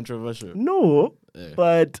to be controversial? No, Yeah.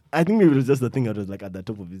 but I think maybe it was just the thing that was like at the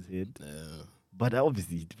top of his head. But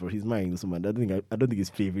obviously, for his mind, someone I don't think his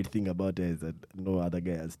favorite thing about her is that no other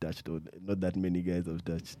guy has touched on. Not that many guys have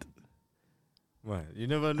touched. Man, you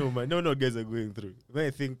never know, man. No, guys are going through. But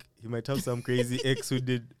I think he might have some crazy ex who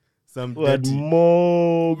did some What dirty.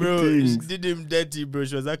 more Bro, she things? did him dirty, bro.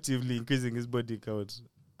 She was actively increasing his body count.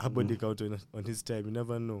 Her body count on his time. You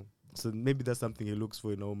never know. So maybe that's something he looks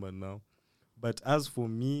for in a woman now. But as for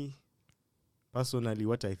me, personally,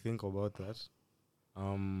 what I think about that,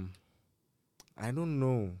 I don't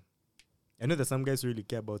know. I know that some guys really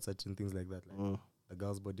care about certain things like that, like the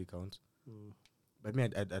girl's body count. But me,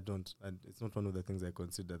 I don't. It's not one of the things I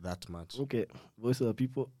consider that much. Okay, voice of the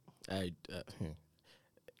people.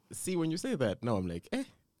 See, when you say that, now I'm like,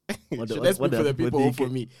 What should the- I speak what for the the- what people do or you for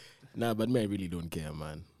ca- me? Nah, but me, I really don't care,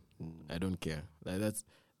 man. I don't care. Like,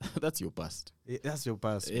 that's your past. That's your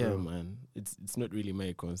past, Yeah, bro. man. It's not really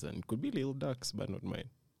my concern. It could be Lil Ducks, but not mine.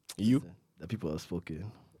 You? The people have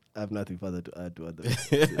spoken. I have nothing further to add to others.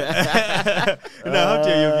 Now, how to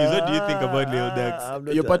your views? What do you think about Lil Ducks? I'm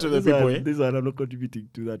not- You're part of the this people, one, eh? This one, I'm not contributing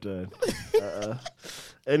to that one.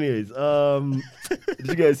 Anyways, did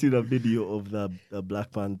you guys see the video of the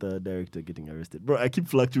Black Panther director getting arrested? Bro, I keep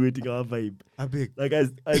fluctuating our vibe. I beg. Like I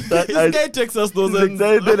start, This guy texts us those it's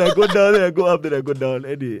excited, then I go down, then I go up, then I go down.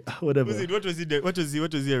 Anyway, whatever. What was he?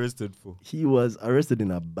 What was he arrested for? He was arrested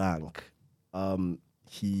in a bank.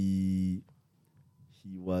 He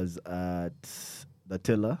was at the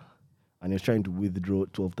teller and he was trying to withdraw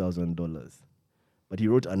 $12,000. But he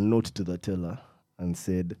wrote a note to the teller and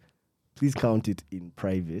said, please count it in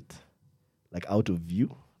private, like out of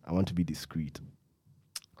view. I want to be discreet.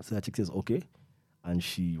 So that chick says, okay. And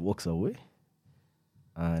she walks away.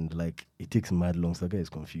 And like, it takes mad long. So the guy is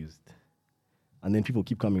confused. And then people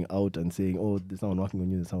keep coming out and saying, oh, there's someone working on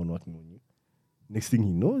you, there's someone working on you. Next thing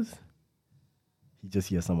he knows, he just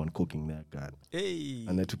hears someone cooking their gun. Hey.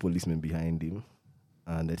 And there are two policemen behind him.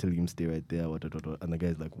 And they're telling him, stay right there, what. And the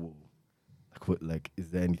guy's like, whoa. Like, what, like, is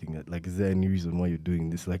there anything, like, is there any reason why you're doing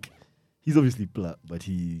this? Like, he's obviously plat, but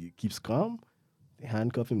he keeps calm. They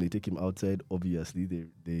handcuff him, they take him outside. Obviously,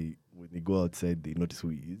 they when they go outside, they notice who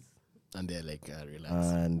he is. And they're like, relax.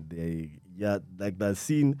 And like that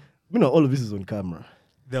scene, all of this is on camera.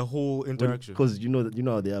 The whole interaction. Because you know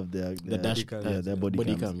how they have their dash cam, their body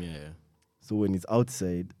cams. cam, yeah. So when it's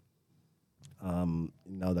outside,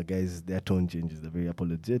 now the guys, their tone changes. They're very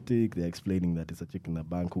apologetic. They're explaining that it's a chick in the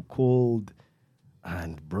bank who called.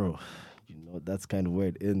 And bro, that's kind of where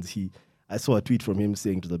it ends. I saw a tweet from him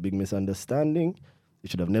saying it was a big misunderstanding. It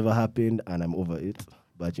should have never happened, and I'm over it.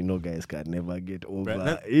 But guys can never get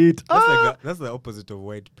over it. That's the opposite of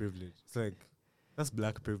white privilege. It's like, that's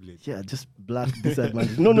black privilege. Yeah, just black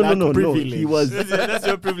disadvantage. No. privilege. He was. That's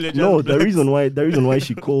your privilege. No, That's the reason why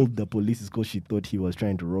she called the police is because she thought he was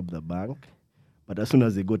trying to rob the bank. But as soon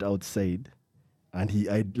as they got outside, and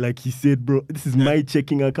he said, bro, this is my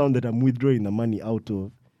checking account that I'm withdrawing the money out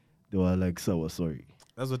of. They were like, sir, we're sorry.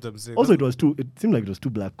 That's what I'm saying. Also, it seemed like it was two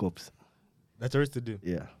black cops. That's arrested him.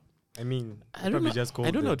 Yeah. I mean, I don't probably know. just called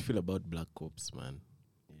I don't know how them. to feel about black cops, man.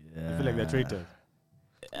 Yeah. I feel like they're traitors.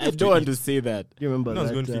 I don't want to say that. Do you remember No one's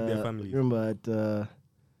that? going to feed their families. You remember that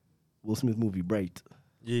Will Smith movie, Bright?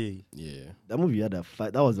 Yeah. Yeah. That movie had a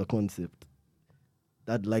fight. That was a concept.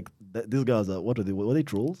 This guy was what were they? Were they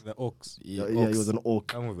trolls? The Oaks. Yeah, he was an orc.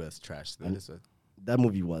 That movie was trash. Though. And- This one. That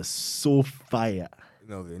movie was so fire.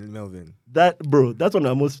 Melvin. That's one of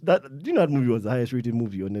the most. Do you know that movie was the highest rated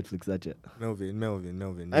movie on Netflix that year?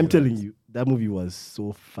 Melvin. I'm telling you, that movie was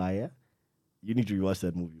so fire. You need to rewatch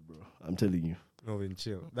that movie, bro. I'm telling you, Melvin,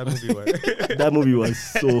 chill. That movie was. that movie was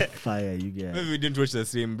so fire. You Maybe guys, we didn't watch the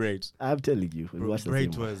same Bright. I'm telling you, we Bro, watched the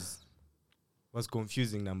Bright same one. was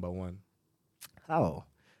confusing. Number one. How?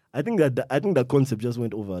 I think that concept just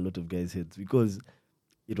went over a lot of guys' heads because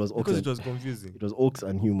it was orcs. Because and, it was confusing. it was orcs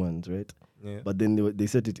and humans, right? Yeah. But then they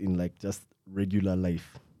set it in like just regular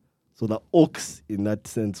life. So the orcs, in that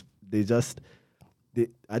sense,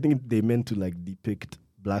 I think they meant to like depict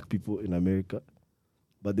black people in America,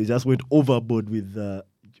 but they just went overboard with the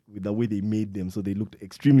way they made them. So they looked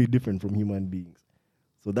extremely different from human beings.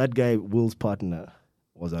 So that guy, Will's partner,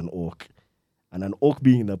 was an orc, and an orc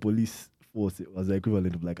being in the police force was the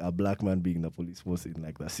equivalent of like a black man being in the police force in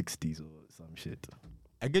like the 60s or some shit.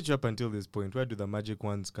 I get you up until this point. Where do the magic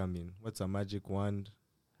wands come in? What's a magic wand?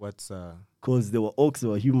 What's Because there were orcs,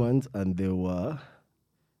 there were humans, and there were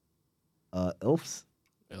elves.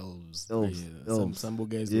 Elves. Elves. Yeah. Elves. Some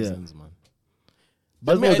guys Yeah. lessons, man.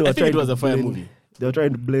 But That's why they were I think trying it was to a fire blend- movie. They were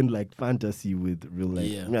trying to blend like fantasy with real life.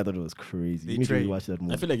 Yeah. I thought it was crazy. They You need to trained. watch that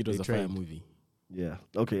movie. I feel like it was They a fire trained. movie. Yeah.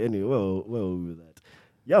 Okay. Anyway, well with that.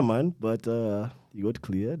 Yeah, man. But you got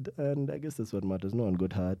cleared, and I guess that's what matters. No one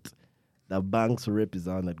got hurt. The bank's rep is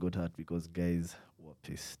the one that got hurt because guys were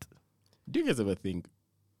pissed. Do you guys ever think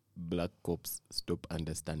black cops stop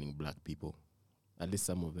understanding black people? At least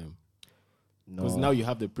some of them. No. Because now you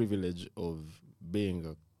have the privilege of being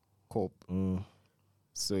a cop. Mm.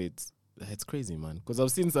 So it's crazy, man. Because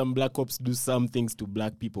I've seen some black cops do some things to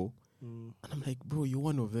black people. Mm. And I'm like, bro, you're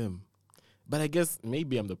one of them. But I guess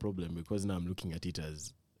maybe I'm the problem because now I'm looking at it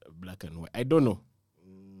as black and white. I don't know.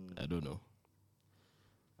 I don't know.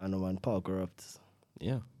 I know, man. Power corrupts.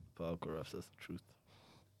 Yeah. Power corrupts. That's the truth.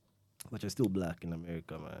 But you're still black in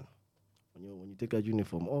America, man. When you take that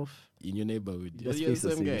uniform off, In your neighborhood. you just you're the face the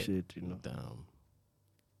same same guy. shit, you know. Damn.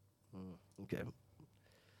 Okay.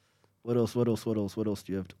 What else do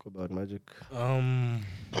you have to talk about, Magic? I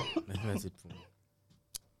think that's it for me.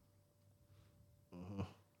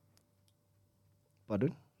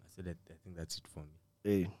 Pardon? I said that. I think that's it for me.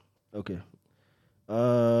 Hey, okay.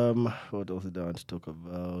 What else is there to talk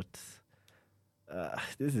about?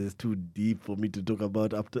 This is too deep for me to talk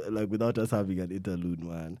about without us having an interlude,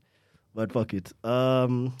 man. But fuck it.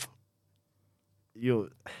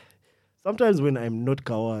 Sometimes when I'm not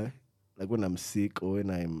kawaii, like when I'm sick or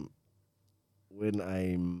when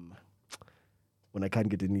I can't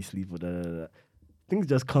get any sleep or things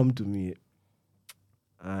just come to me.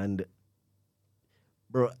 And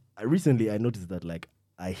bro, recently I noticed that like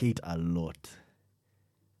I hate a lot.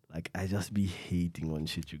 Like I just be hating on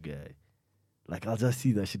shit you guys. Like I'll just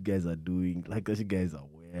see that shit guys are doing, like that shit guys are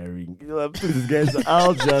wearing. You know, these guys,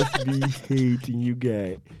 I'll just be hating you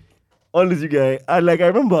guys. Honestly, you guys, I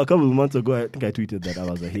remember a couple of months ago, I think I tweeted that I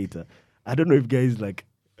was a hater. I don't know if guys like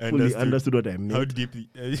fully understood what I meant. How deeply?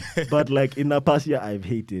 But like in the past year, I've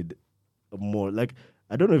hated more. Like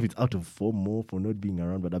I don't know if it's out of form more for not being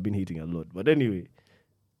around, but I've been hating a lot. But anyway,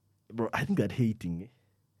 bro, I think that hating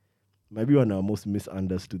might be one of our most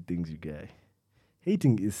misunderstood things, you guys.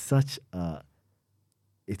 Hating is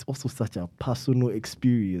it's also such a personal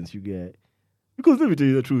experience, you guys. Because let me tell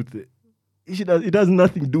you the truth, it has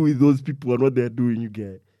nothing to do with those people and what they're doing, you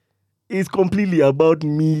guys. It's completely about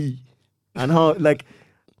me. And how, like,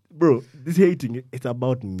 bro, this hating, it's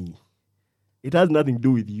about me. It has nothing to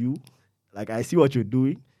do with you. Like, I see what you're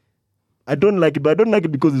doing. I don't like it, but I don't like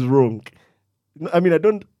it because it's wrong. I mean, it's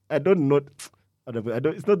not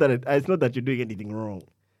that you're doing anything wrong.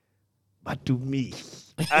 But to me,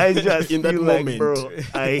 I just In that feel like, moment. bro,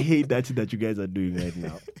 I hate that shit that you guys are doing right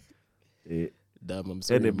now. Damn, I'm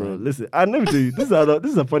sorry, Anyway, bro, man. listen, and let me tell you, this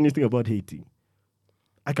is a funny thing about hating.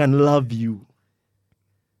 I can love you,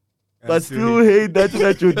 but still hate that shit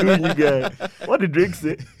that you're doing, you guys. What did Drake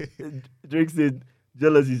say? Drake said,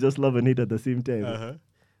 jealousy is just love and hate at the same time. Uh-huh.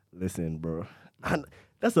 Listen, bro. And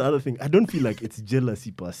that's the other thing. I don't feel like it's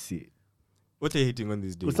jealousy per se. What are you hating on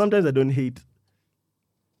these days? But sometimes I don't hate.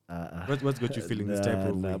 What's got you feeling this type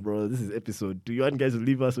of way? Nah, bro. This is episode 2. You want guys to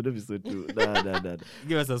leave us with episode 2? Nah.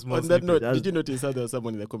 Give us a small On that snippet. note, That's- did you notice how there was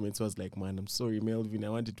someone in the comments who was like, man, I'm sorry, Melvin, I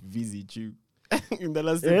wanted to visit you in the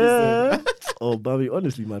last Yeah. episode. Oh, Bobby,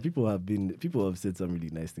 honestly, man, people have said some really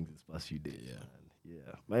nice things this past few days. Yeah. Man.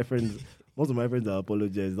 Yeah. My friends, most of my friends have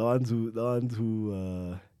apologized. The ones who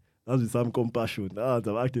with some compassion. The ones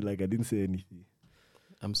have acted like I didn't say anything.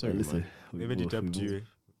 I'm sorry, Listen, man. we Maybe both- it up we to both- you.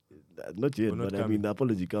 Not yet, Or not but I mean, coming. the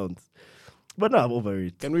apology counts. But now I'm over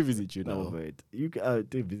it. Can we visit you I'm now? over it. You can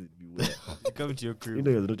take visit me where? Come to your You crib.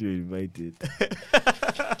 know you're not even invited.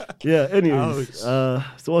 Yeah, anyways. So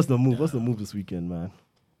what's the move? What's the move this weekend, man?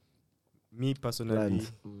 Me personally,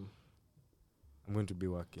 Plans. I'm going to be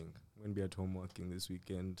working. I'm going to be at home working this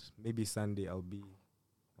weekend. Maybe Sunday I'll be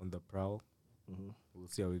on the prowl. Mhm. We'll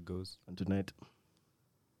see how it goes. And tonight?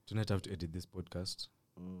 Tonight I have to edit this podcast.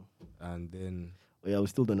 And then Oh, yeah, we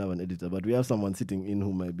still don't have an editor, but we have someone sitting in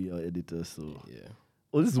who might be our editor. So, Yeah.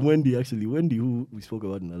 oh, this is Wendy actually. Wendy, who we spoke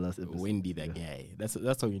about in the last episode. Wendy, that guy. That's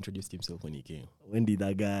how he introduced himself when he came. Wendy,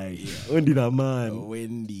 that guy. Yeah. Wendy, that man.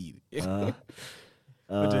 Wendy. what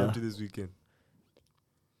do you have to this weekend?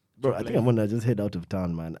 Bro, I think I'm gonna just head out of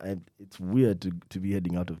town, man. It's weird to be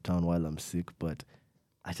heading out of town while I'm sick, but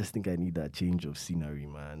I just think I need that change of scenery,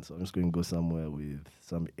 man. So I'm just going to go somewhere with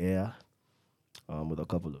some air, with a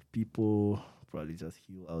couple of people. Probably just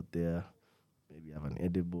heal out there. Maybe have an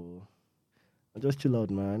edible. And just chill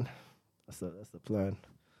out, man. That's the plan.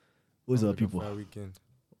 Who's Sounds our like a people? fire weekend.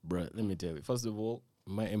 Bruh, let me tell you. First of all,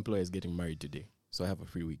 my employer is getting married today, so I have a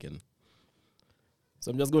free weekend.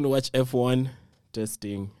 So I'm just going to watch F1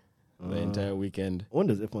 testing the entire weekend When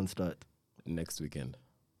does F1 start? next weekend.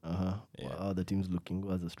 Yeah. Yeah. How are the teams looking? Who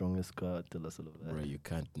has the strongest car? Tell us all of that. Bro, you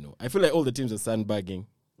can't know. I feel like all the teams are sandbagging.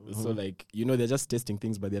 So like, they're just testing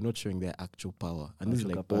things, but they're not showing their actual power. And this is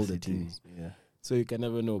Actual like all the capacity. teams. Yeah. So you can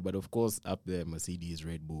never know. But of course, up there, Mercedes,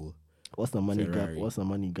 Red Bull. What's the money Ferrari. gap? What's the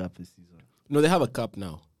money gap this season? No, they have a cap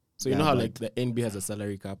now. So you Yeah, know how but- like the NBA has a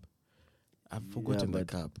salary cap? I've forgotten the but-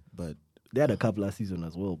 cap, but They had a cap last season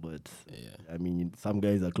as well, but yeah. I mean, some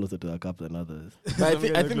guys are closer to the cap than others. But I Some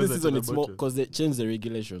think guys are this closer to season the it's more bottom. because they changed the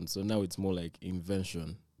regulation, so now it's more like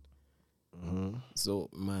invention. So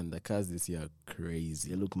man, the cars this year are They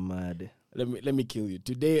crazy. look mad. let me kill you.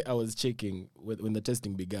 Today I was checking when the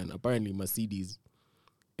testing began. Apparently Mercedes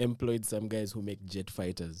employed some guys who make jet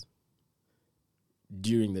fighters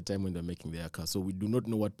during the time when they're making their car. So we do not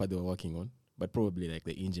know what part they were working on, but probably like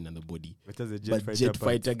the engine and the body. But as a But jet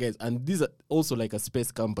fighter guys, and these are also like a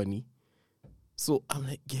space company. So I'm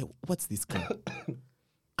like, yeah, what's this car?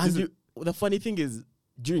 And the funny thing is,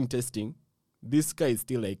 during testing, this car is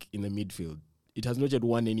still like in the midfield. It has not yet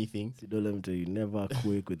won anything. See, don't let me tell you, never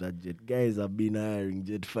quake with that jet. Guys have been hiring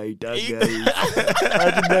jet fighter guys.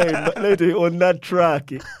 But let me tell you, on that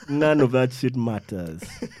track, none of that shit matters.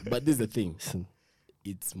 But this is the thing. Listen,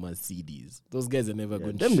 It's Mercedes. Those guys are never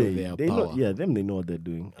going to them show their they power. know, them they know what they're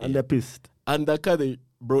doing, and Yeah. they're pissed. And the car they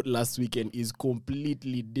brought last weekend is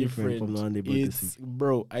completely different. From the one they brought this It's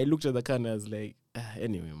bro. I looked at the car and I was like,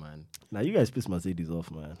 anyway, man. Now you guys piss Mercedes off,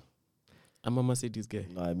 man. I'm a Mercedes guy,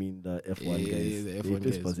 No, I mean the F1 Yeah, guys. the They F1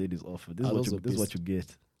 piss guys. Mercedes off. This I is was what you. also This is what pissed. you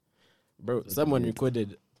get. bro. That's Someone weird.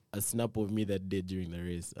 recorded a snap of me that day during the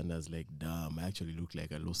race, and I was like, damn, I actually look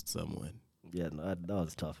like I lost someone. Yeah, no, that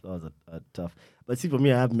was tough. That was a tough. But see, for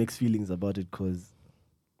me, I have mixed feelings about it because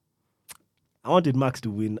I wanted Max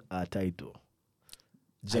to win a title.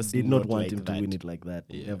 I did not want like him that. to win it like that,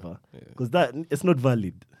 Yeah, never. yeah. Because that it's not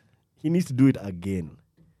valid. He needs to do it again,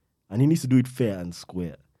 and he needs to do it fair and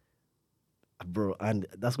square, bro. And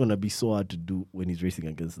that's gonna be so hard to do when he's racing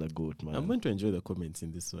against the GOAT, man. I'm going to enjoy the comments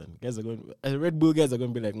in this one. Guys are going. Red Bull guys are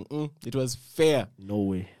going to be like, it was fair. No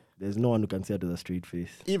way. There's no one who can say it with a straight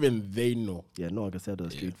face. Even they know. Yeah, no one can say it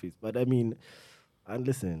with a Yeah. straight face. But I mean, and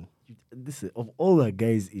listen, this of all the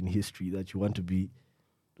guys in history that you want to be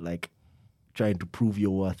like trying to prove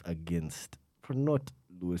your worth against, for not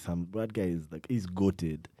Lewis Hamilton. That guy is like he's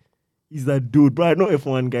goated. He's that dude, bro. I know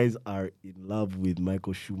F1 guys are in love with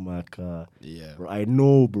Michael Schumacher. Yeah. Bro, I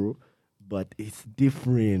know, bro, but it's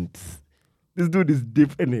different. This dude is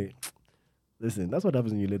different. Listen, that's what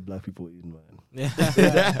happens when you let black people in, man.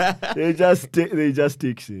 They just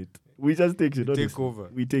take shit. We just take shit. Take honestly. over.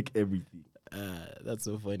 We take everything. That's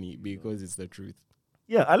so funny because it's the truth.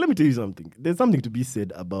 Yeah, and let me tell you something. There's something to be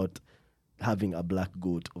said about having a black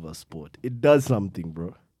goat over sport. It does something,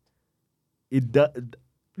 bro. It does.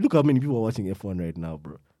 Look how many people are watching F1 right now,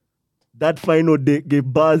 bro. That final day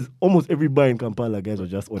gave buzz. Almost every bar in Kampala guys were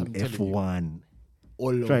just on I'm telling you. F1,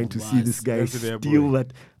 All trying of to see us. this guy That's their steal boy.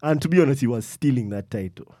 that. And to be honest, he was stealing that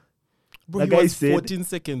title. Bro, The he guy was said- 14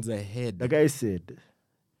 seconds ahead. The guy said,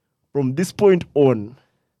 from this point on,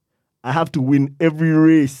 I have to win every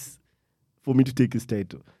race for me to take his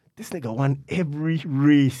title. This nigga won every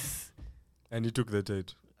race. And he took the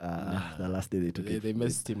title. The last day they took it. They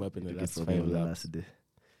messed him up in the took it last from 5 him the laps. last day.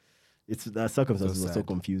 It's the circumstances So were so sad.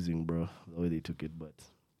 confusing, bro. The way they took it, but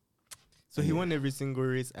So he won every single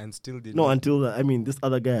race and still did no, not. until this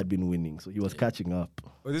other guy had been winning, so he was catching up.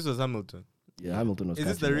 Oh, this was Hamilton. Yeah, Hamilton was. Is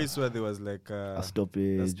this the catching race where there was like up. A a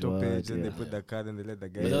stoppage? stoppage, what, and yeah. they put the car, then they let the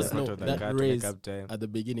guy But in that's front no- of the that car race- to make up time. At the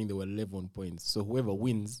beginning, they were 11 points. So whoever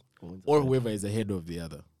wins Owens or the whoever is ahead of the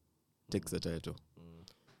other takes the title.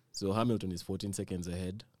 So Hamilton is 14 seconds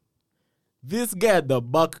ahead. This guy at the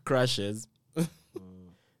back crashes.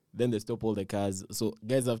 Then they stop all the cars. So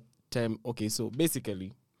guys have time. Okay, so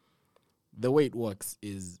basically, the way it works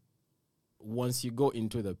is once you go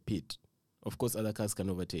into the pit, of course, other cars can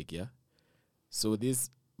overtake, yeah? So this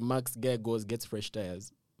Max guy gets fresh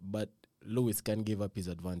tires, but Lewis can't give up his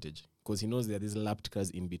advantage because he knows there are these lapped cars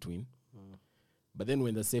in between. But then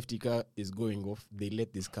when the safety car is going off, they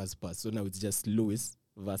let these cars pass. So now it's just Lewis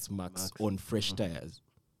versus Max. On fresh tires.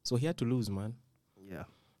 So he had to lose, man. Yeah,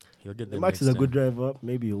 He'll get them Max is a next good time. driver.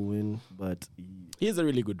 Maybe he'll win, but He's a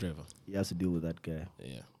really good driver. he has to deal with that guy,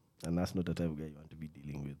 Yeah. and that's not the type of guy you want to be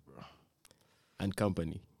dealing with, bro. And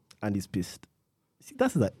company. And he's pissed. See,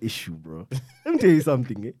 that's the issue, bro. Let me tell you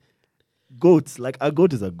something. Goats, like a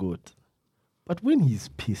goat is a goat, but when he's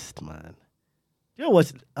pissed, man. You know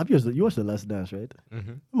what? You watched The Last Dance, right?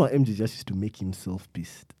 Mhm. Remember MJ just used to make himself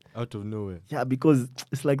pissed. Out of nowhere. Yeah, because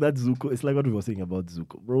it's like that Zuko. It's like what we were saying about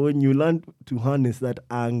Zuko, bro. When you learn to harness that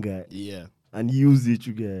anger Yeah. and use it,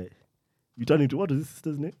 you turn into, what is this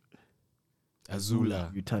sister's name?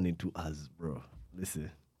 Azula. You turn into us, bro.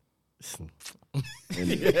 Listen.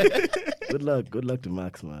 Anyway, good luck to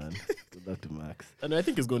Max, man. Good luck to Max. And I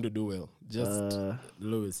think he's going to do well. Just Uh,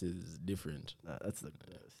 Lewis is different. Nah, that's the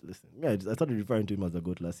listen. Yeah, I started referring to him as a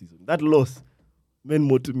goat last season. That loss meant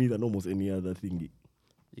more to me than almost any other thing, You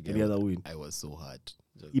any get other what? win. I was so hard.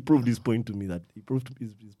 Just- He proved his point to me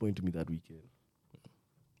his point to me that weekend.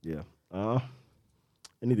 Yeah.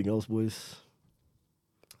 Anything else, boys?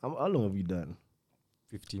 How long have we done?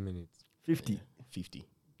 50 minutes. 50. Yeah, 50.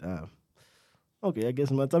 Damn. Okay, I guess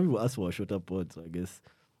man, some people ask for a shorter pod, so I guess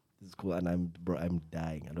This is cool, and I'm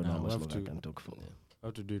dying. I don't know how Nah, much we'll have longer I to- can talk for.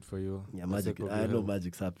 How to do it for you? Yeah, For the Magic. sake of I your know health.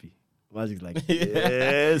 Magic's happy. Magic's like, Yeah.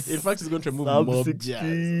 yes. In fact, he's going to remove Sub mob 16.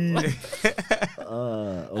 jazz. Okay. I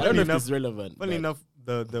don't know Funny if enough- it's relevant. Funny but enough,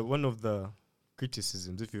 the one of the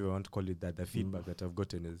criticisms, if you want to call it that, the feedback that I've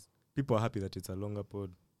gotten is people are happy that it's a longer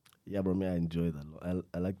pod. Yeah, bro, me, I enjoy that.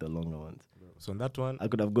 I like the longer ones. So on that one, I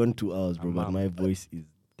could have gone 2 hours, bro, but Mom. my voice is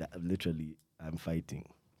literally, I'm fighting.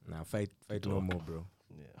 nah, fight no Talk. more, bro.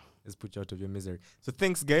 Yeah. Let's put you out of your misery. So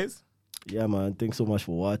thanks, guys. Yeah, man. Thanks so much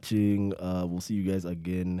for watching. We'll see you guys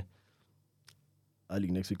again early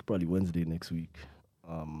next week, probably Wednesday next week.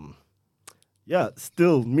 Yeah,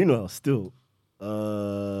 meanwhile,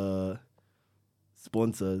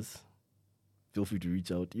 sponsors, feel free to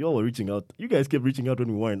reach out. You all were reaching out. You guys kept reaching out when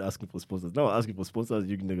we weren't asking for sponsors. Now asking for sponsors,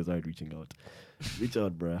 you niggas aren't reaching out. Reach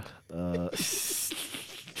out, bruh.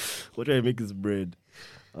 We're trying to make this bread.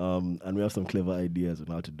 And we have some clever ideas on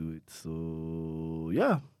how to do it. So,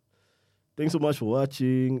 yeah. Thanks so much for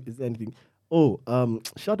watching. Is there anything? Oh,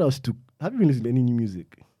 shout outs to. Have you been listening to any new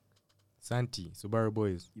music? Santi, Subaru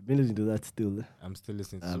Boys. You've been listening to that still? I'm still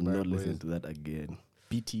listening to I'm Subaru not Boys. listening to that again.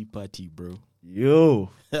 PT party, bro. Yo,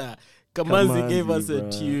 Kamanzi gave Kamanzi, us a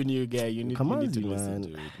bruh. tune, you guy. You need to Kamanzi, listen man. to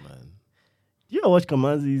it, man. you ever watch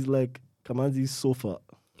Kamanzi's Kamanzi's Sofa?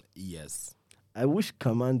 Yes. I wish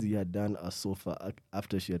Kamanzi had done a Sofa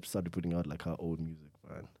after she had started putting out her own music,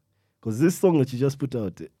 man. Because this song that she just put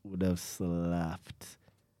out would have slapped.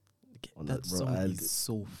 On That that, bro, song I'll- is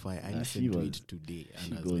so fire. I Nah, listened she to was- it today, she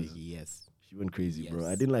and I was like, goes- yes. She went crazy, bro. I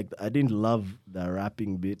Yes. didn't love the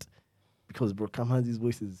rapping bit because, bro, Kamanzi's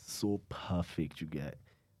voice is so perfect, you get.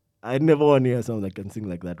 I never want to hear someone that can sing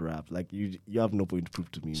like that rap. Like you have no point to prove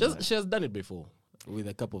to me. She man. has done it before with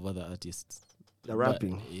a couple of other artists. The But,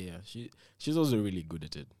 rapping. yeah, she's also really good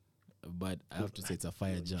at it. But I have to say it's a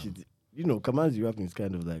fire jam. Kamanzi rapping is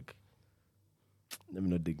kind of like. Let me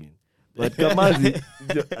not dig in. But Kamanzi,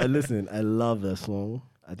 listen, I love that song.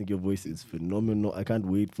 I think your voice is phenomenal. I can't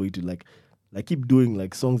wait for you to like keep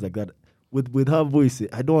doing songs like that with her voice.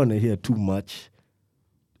 I don't want to hear too much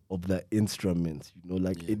of the instruments. Yeah.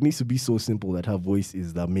 It needs to be so simple that her voice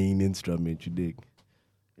is the main instrument. You dig?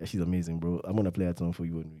 Yeah, she's amazing, bro. I'm gonna play that song for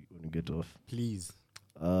you when we get off. Please.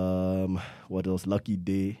 What else? Lucky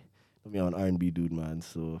Day. I'm an R&B dude, man.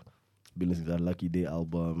 So been listening to that Lucky Day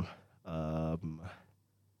album.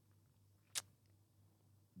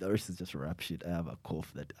 The rest is just rap shit. I have a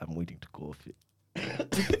cough that I'm waiting to cough it.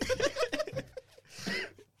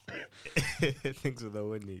 Thanks for the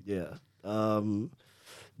warning. Yeah.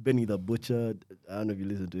 Benny the Butcher. I don't know if you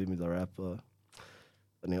listen to him. He's a rapper.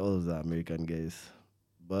 And all of the American guys.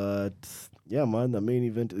 But yeah, man, the main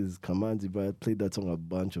event is Kamanzi, but I played that song a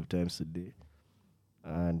bunch of times today.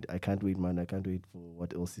 And I can't wait, man. I can't wait for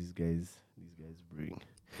what else these guys bring.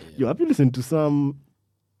 Yeah. Yo, have you listened to some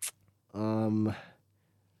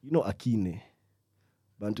Akine?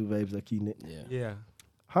 Bantu Vibes Akine. Yeah. Yeah.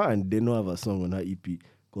 Her and Deno have a song on her EP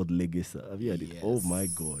called Legesa. Have you heard it? Oh my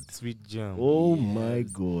Yes. god. Sweet jam. Oh my Yes.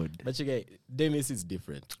 god. But you guys, Dennis is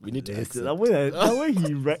different. We need to Yes, accept.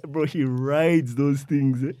 that way he rides those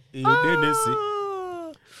things. Eh? Dennis.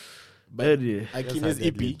 But Yeah. Akine's Just had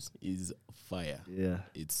EP lips. is fire. Yeah.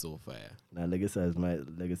 It's so fire. Nah, Legesa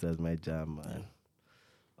is my jam,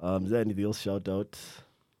 man. Is there anything else shout out?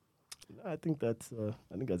 I think that's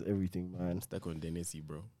everything, man. I'm stuck on Dennis,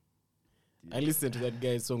 bro. I listened to that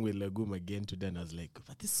guy's song with Lagum again today, and I was like,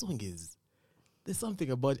 but this song there's something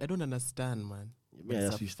about it. I don't understand, man. But Yeah,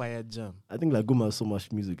 it's a fire jam. I think Laguma has so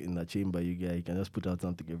much music in the chamber, you can just put out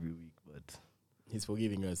something every week. But He's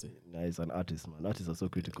forgiving us. he's an artist, man. Artists are so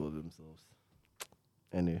critical of themselves.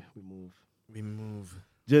 Anyway, We move.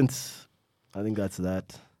 Gents, I think that's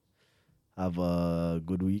that. Have a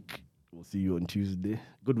good week. We'll see you on Tuesday.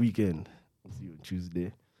 Good weekend. We'll see you on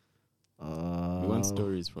Tuesday. We want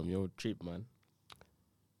stories from your trip, man.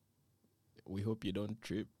 We hope you don't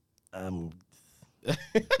trip. I'm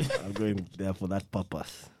going there for that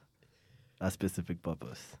purpose. That specific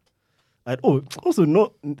purpose. And also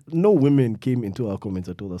no women came into our comments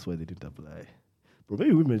and told us why they didn't apply. Bro,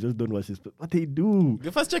 maybe women just don't watch this, but they do.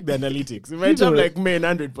 You first check the analytics. We might have like men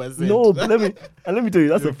 100%. No, but let me tell you,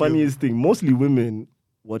 that's the funniest thing. Mostly women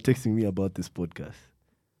were texting me about this podcast.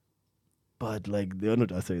 But they are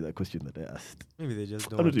not answering that question that I asked. Maybe they just I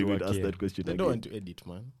don't don't want to even work ask here. that question They again. don't want to edit,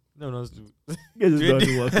 man. No, no, it's You guys just don't want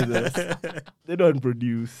to work with us. They don't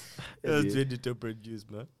produce. to edit or produce,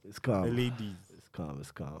 man. It's The calm. ladies. It's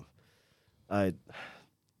calm. All right.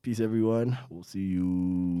 Peace, everyone. We'll see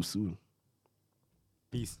you soon.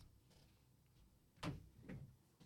 Peace.